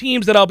other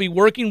teams that I'll be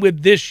working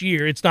with this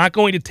year, it's not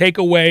going to take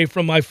away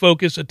from my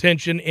focus,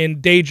 attention,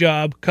 and day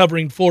job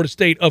covering Florida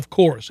State, of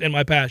course, and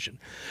my passion.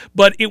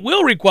 But it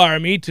will require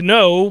me to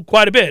know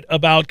quite a bit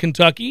about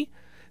Kentucky,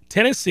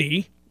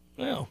 Tennessee,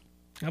 well,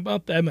 how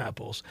about them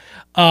apples?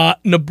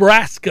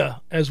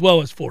 Nebraska, as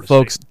well as Florida State.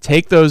 Folks,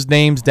 take those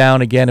names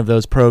down again of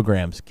those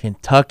programs.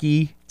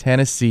 Kentucky,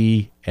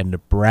 Tennessee, and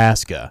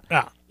Nebraska.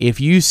 If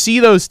you see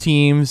those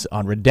teams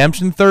on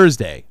Redemption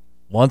Thursday,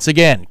 once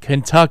again,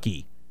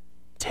 Kentucky,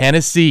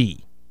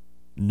 Tennessee,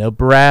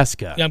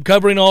 Nebraska. Yeah, I'm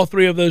covering all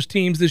 3 of those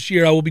teams this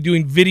year. I will be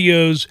doing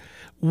videos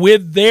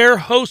with their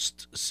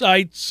host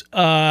sites,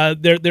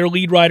 their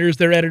lead writers,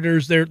 their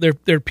editors,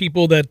 their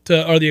people that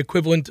are the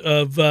equivalent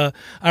of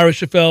Ira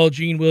Schafel,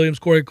 Gene Williams,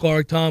 Corey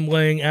Clark, Tom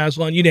Lang,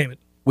 Aslan, you name it.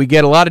 We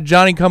get a lot of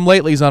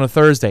Johnny-come-latelys on a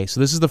Thursday, so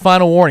this is the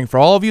final warning for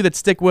all of you that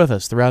stick with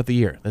us throughout the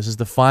year. This is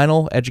the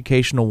final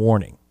educational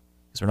warning.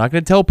 So we're not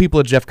going to tell people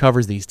that Jeff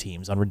covers these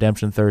teams on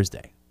Redemption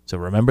Thursday. So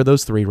remember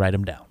those 3, write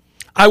them down.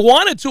 I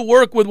wanted to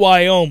work with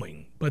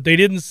Wyoming, but they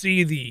didn't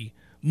see the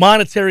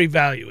monetary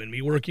value in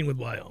me working with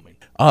Wyoming.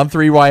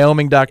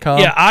 On3wyoming.com.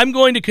 Yeah, I'm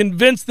going to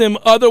convince them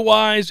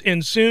otherwise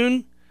and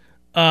soon.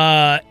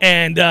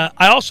 And I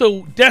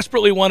also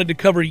desperately wanted to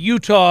cover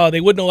Utah.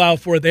 They wouldn't allow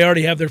for it. They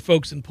already have their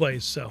folks in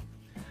place. So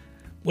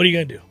What are you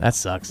going to do? That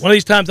sucks. One of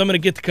these times I'm going to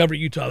get to cover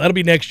Utah. That'll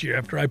be next year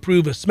after I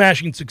prove a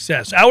smashing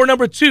success. Hour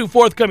number 2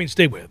 forthcoming.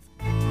 Stay with.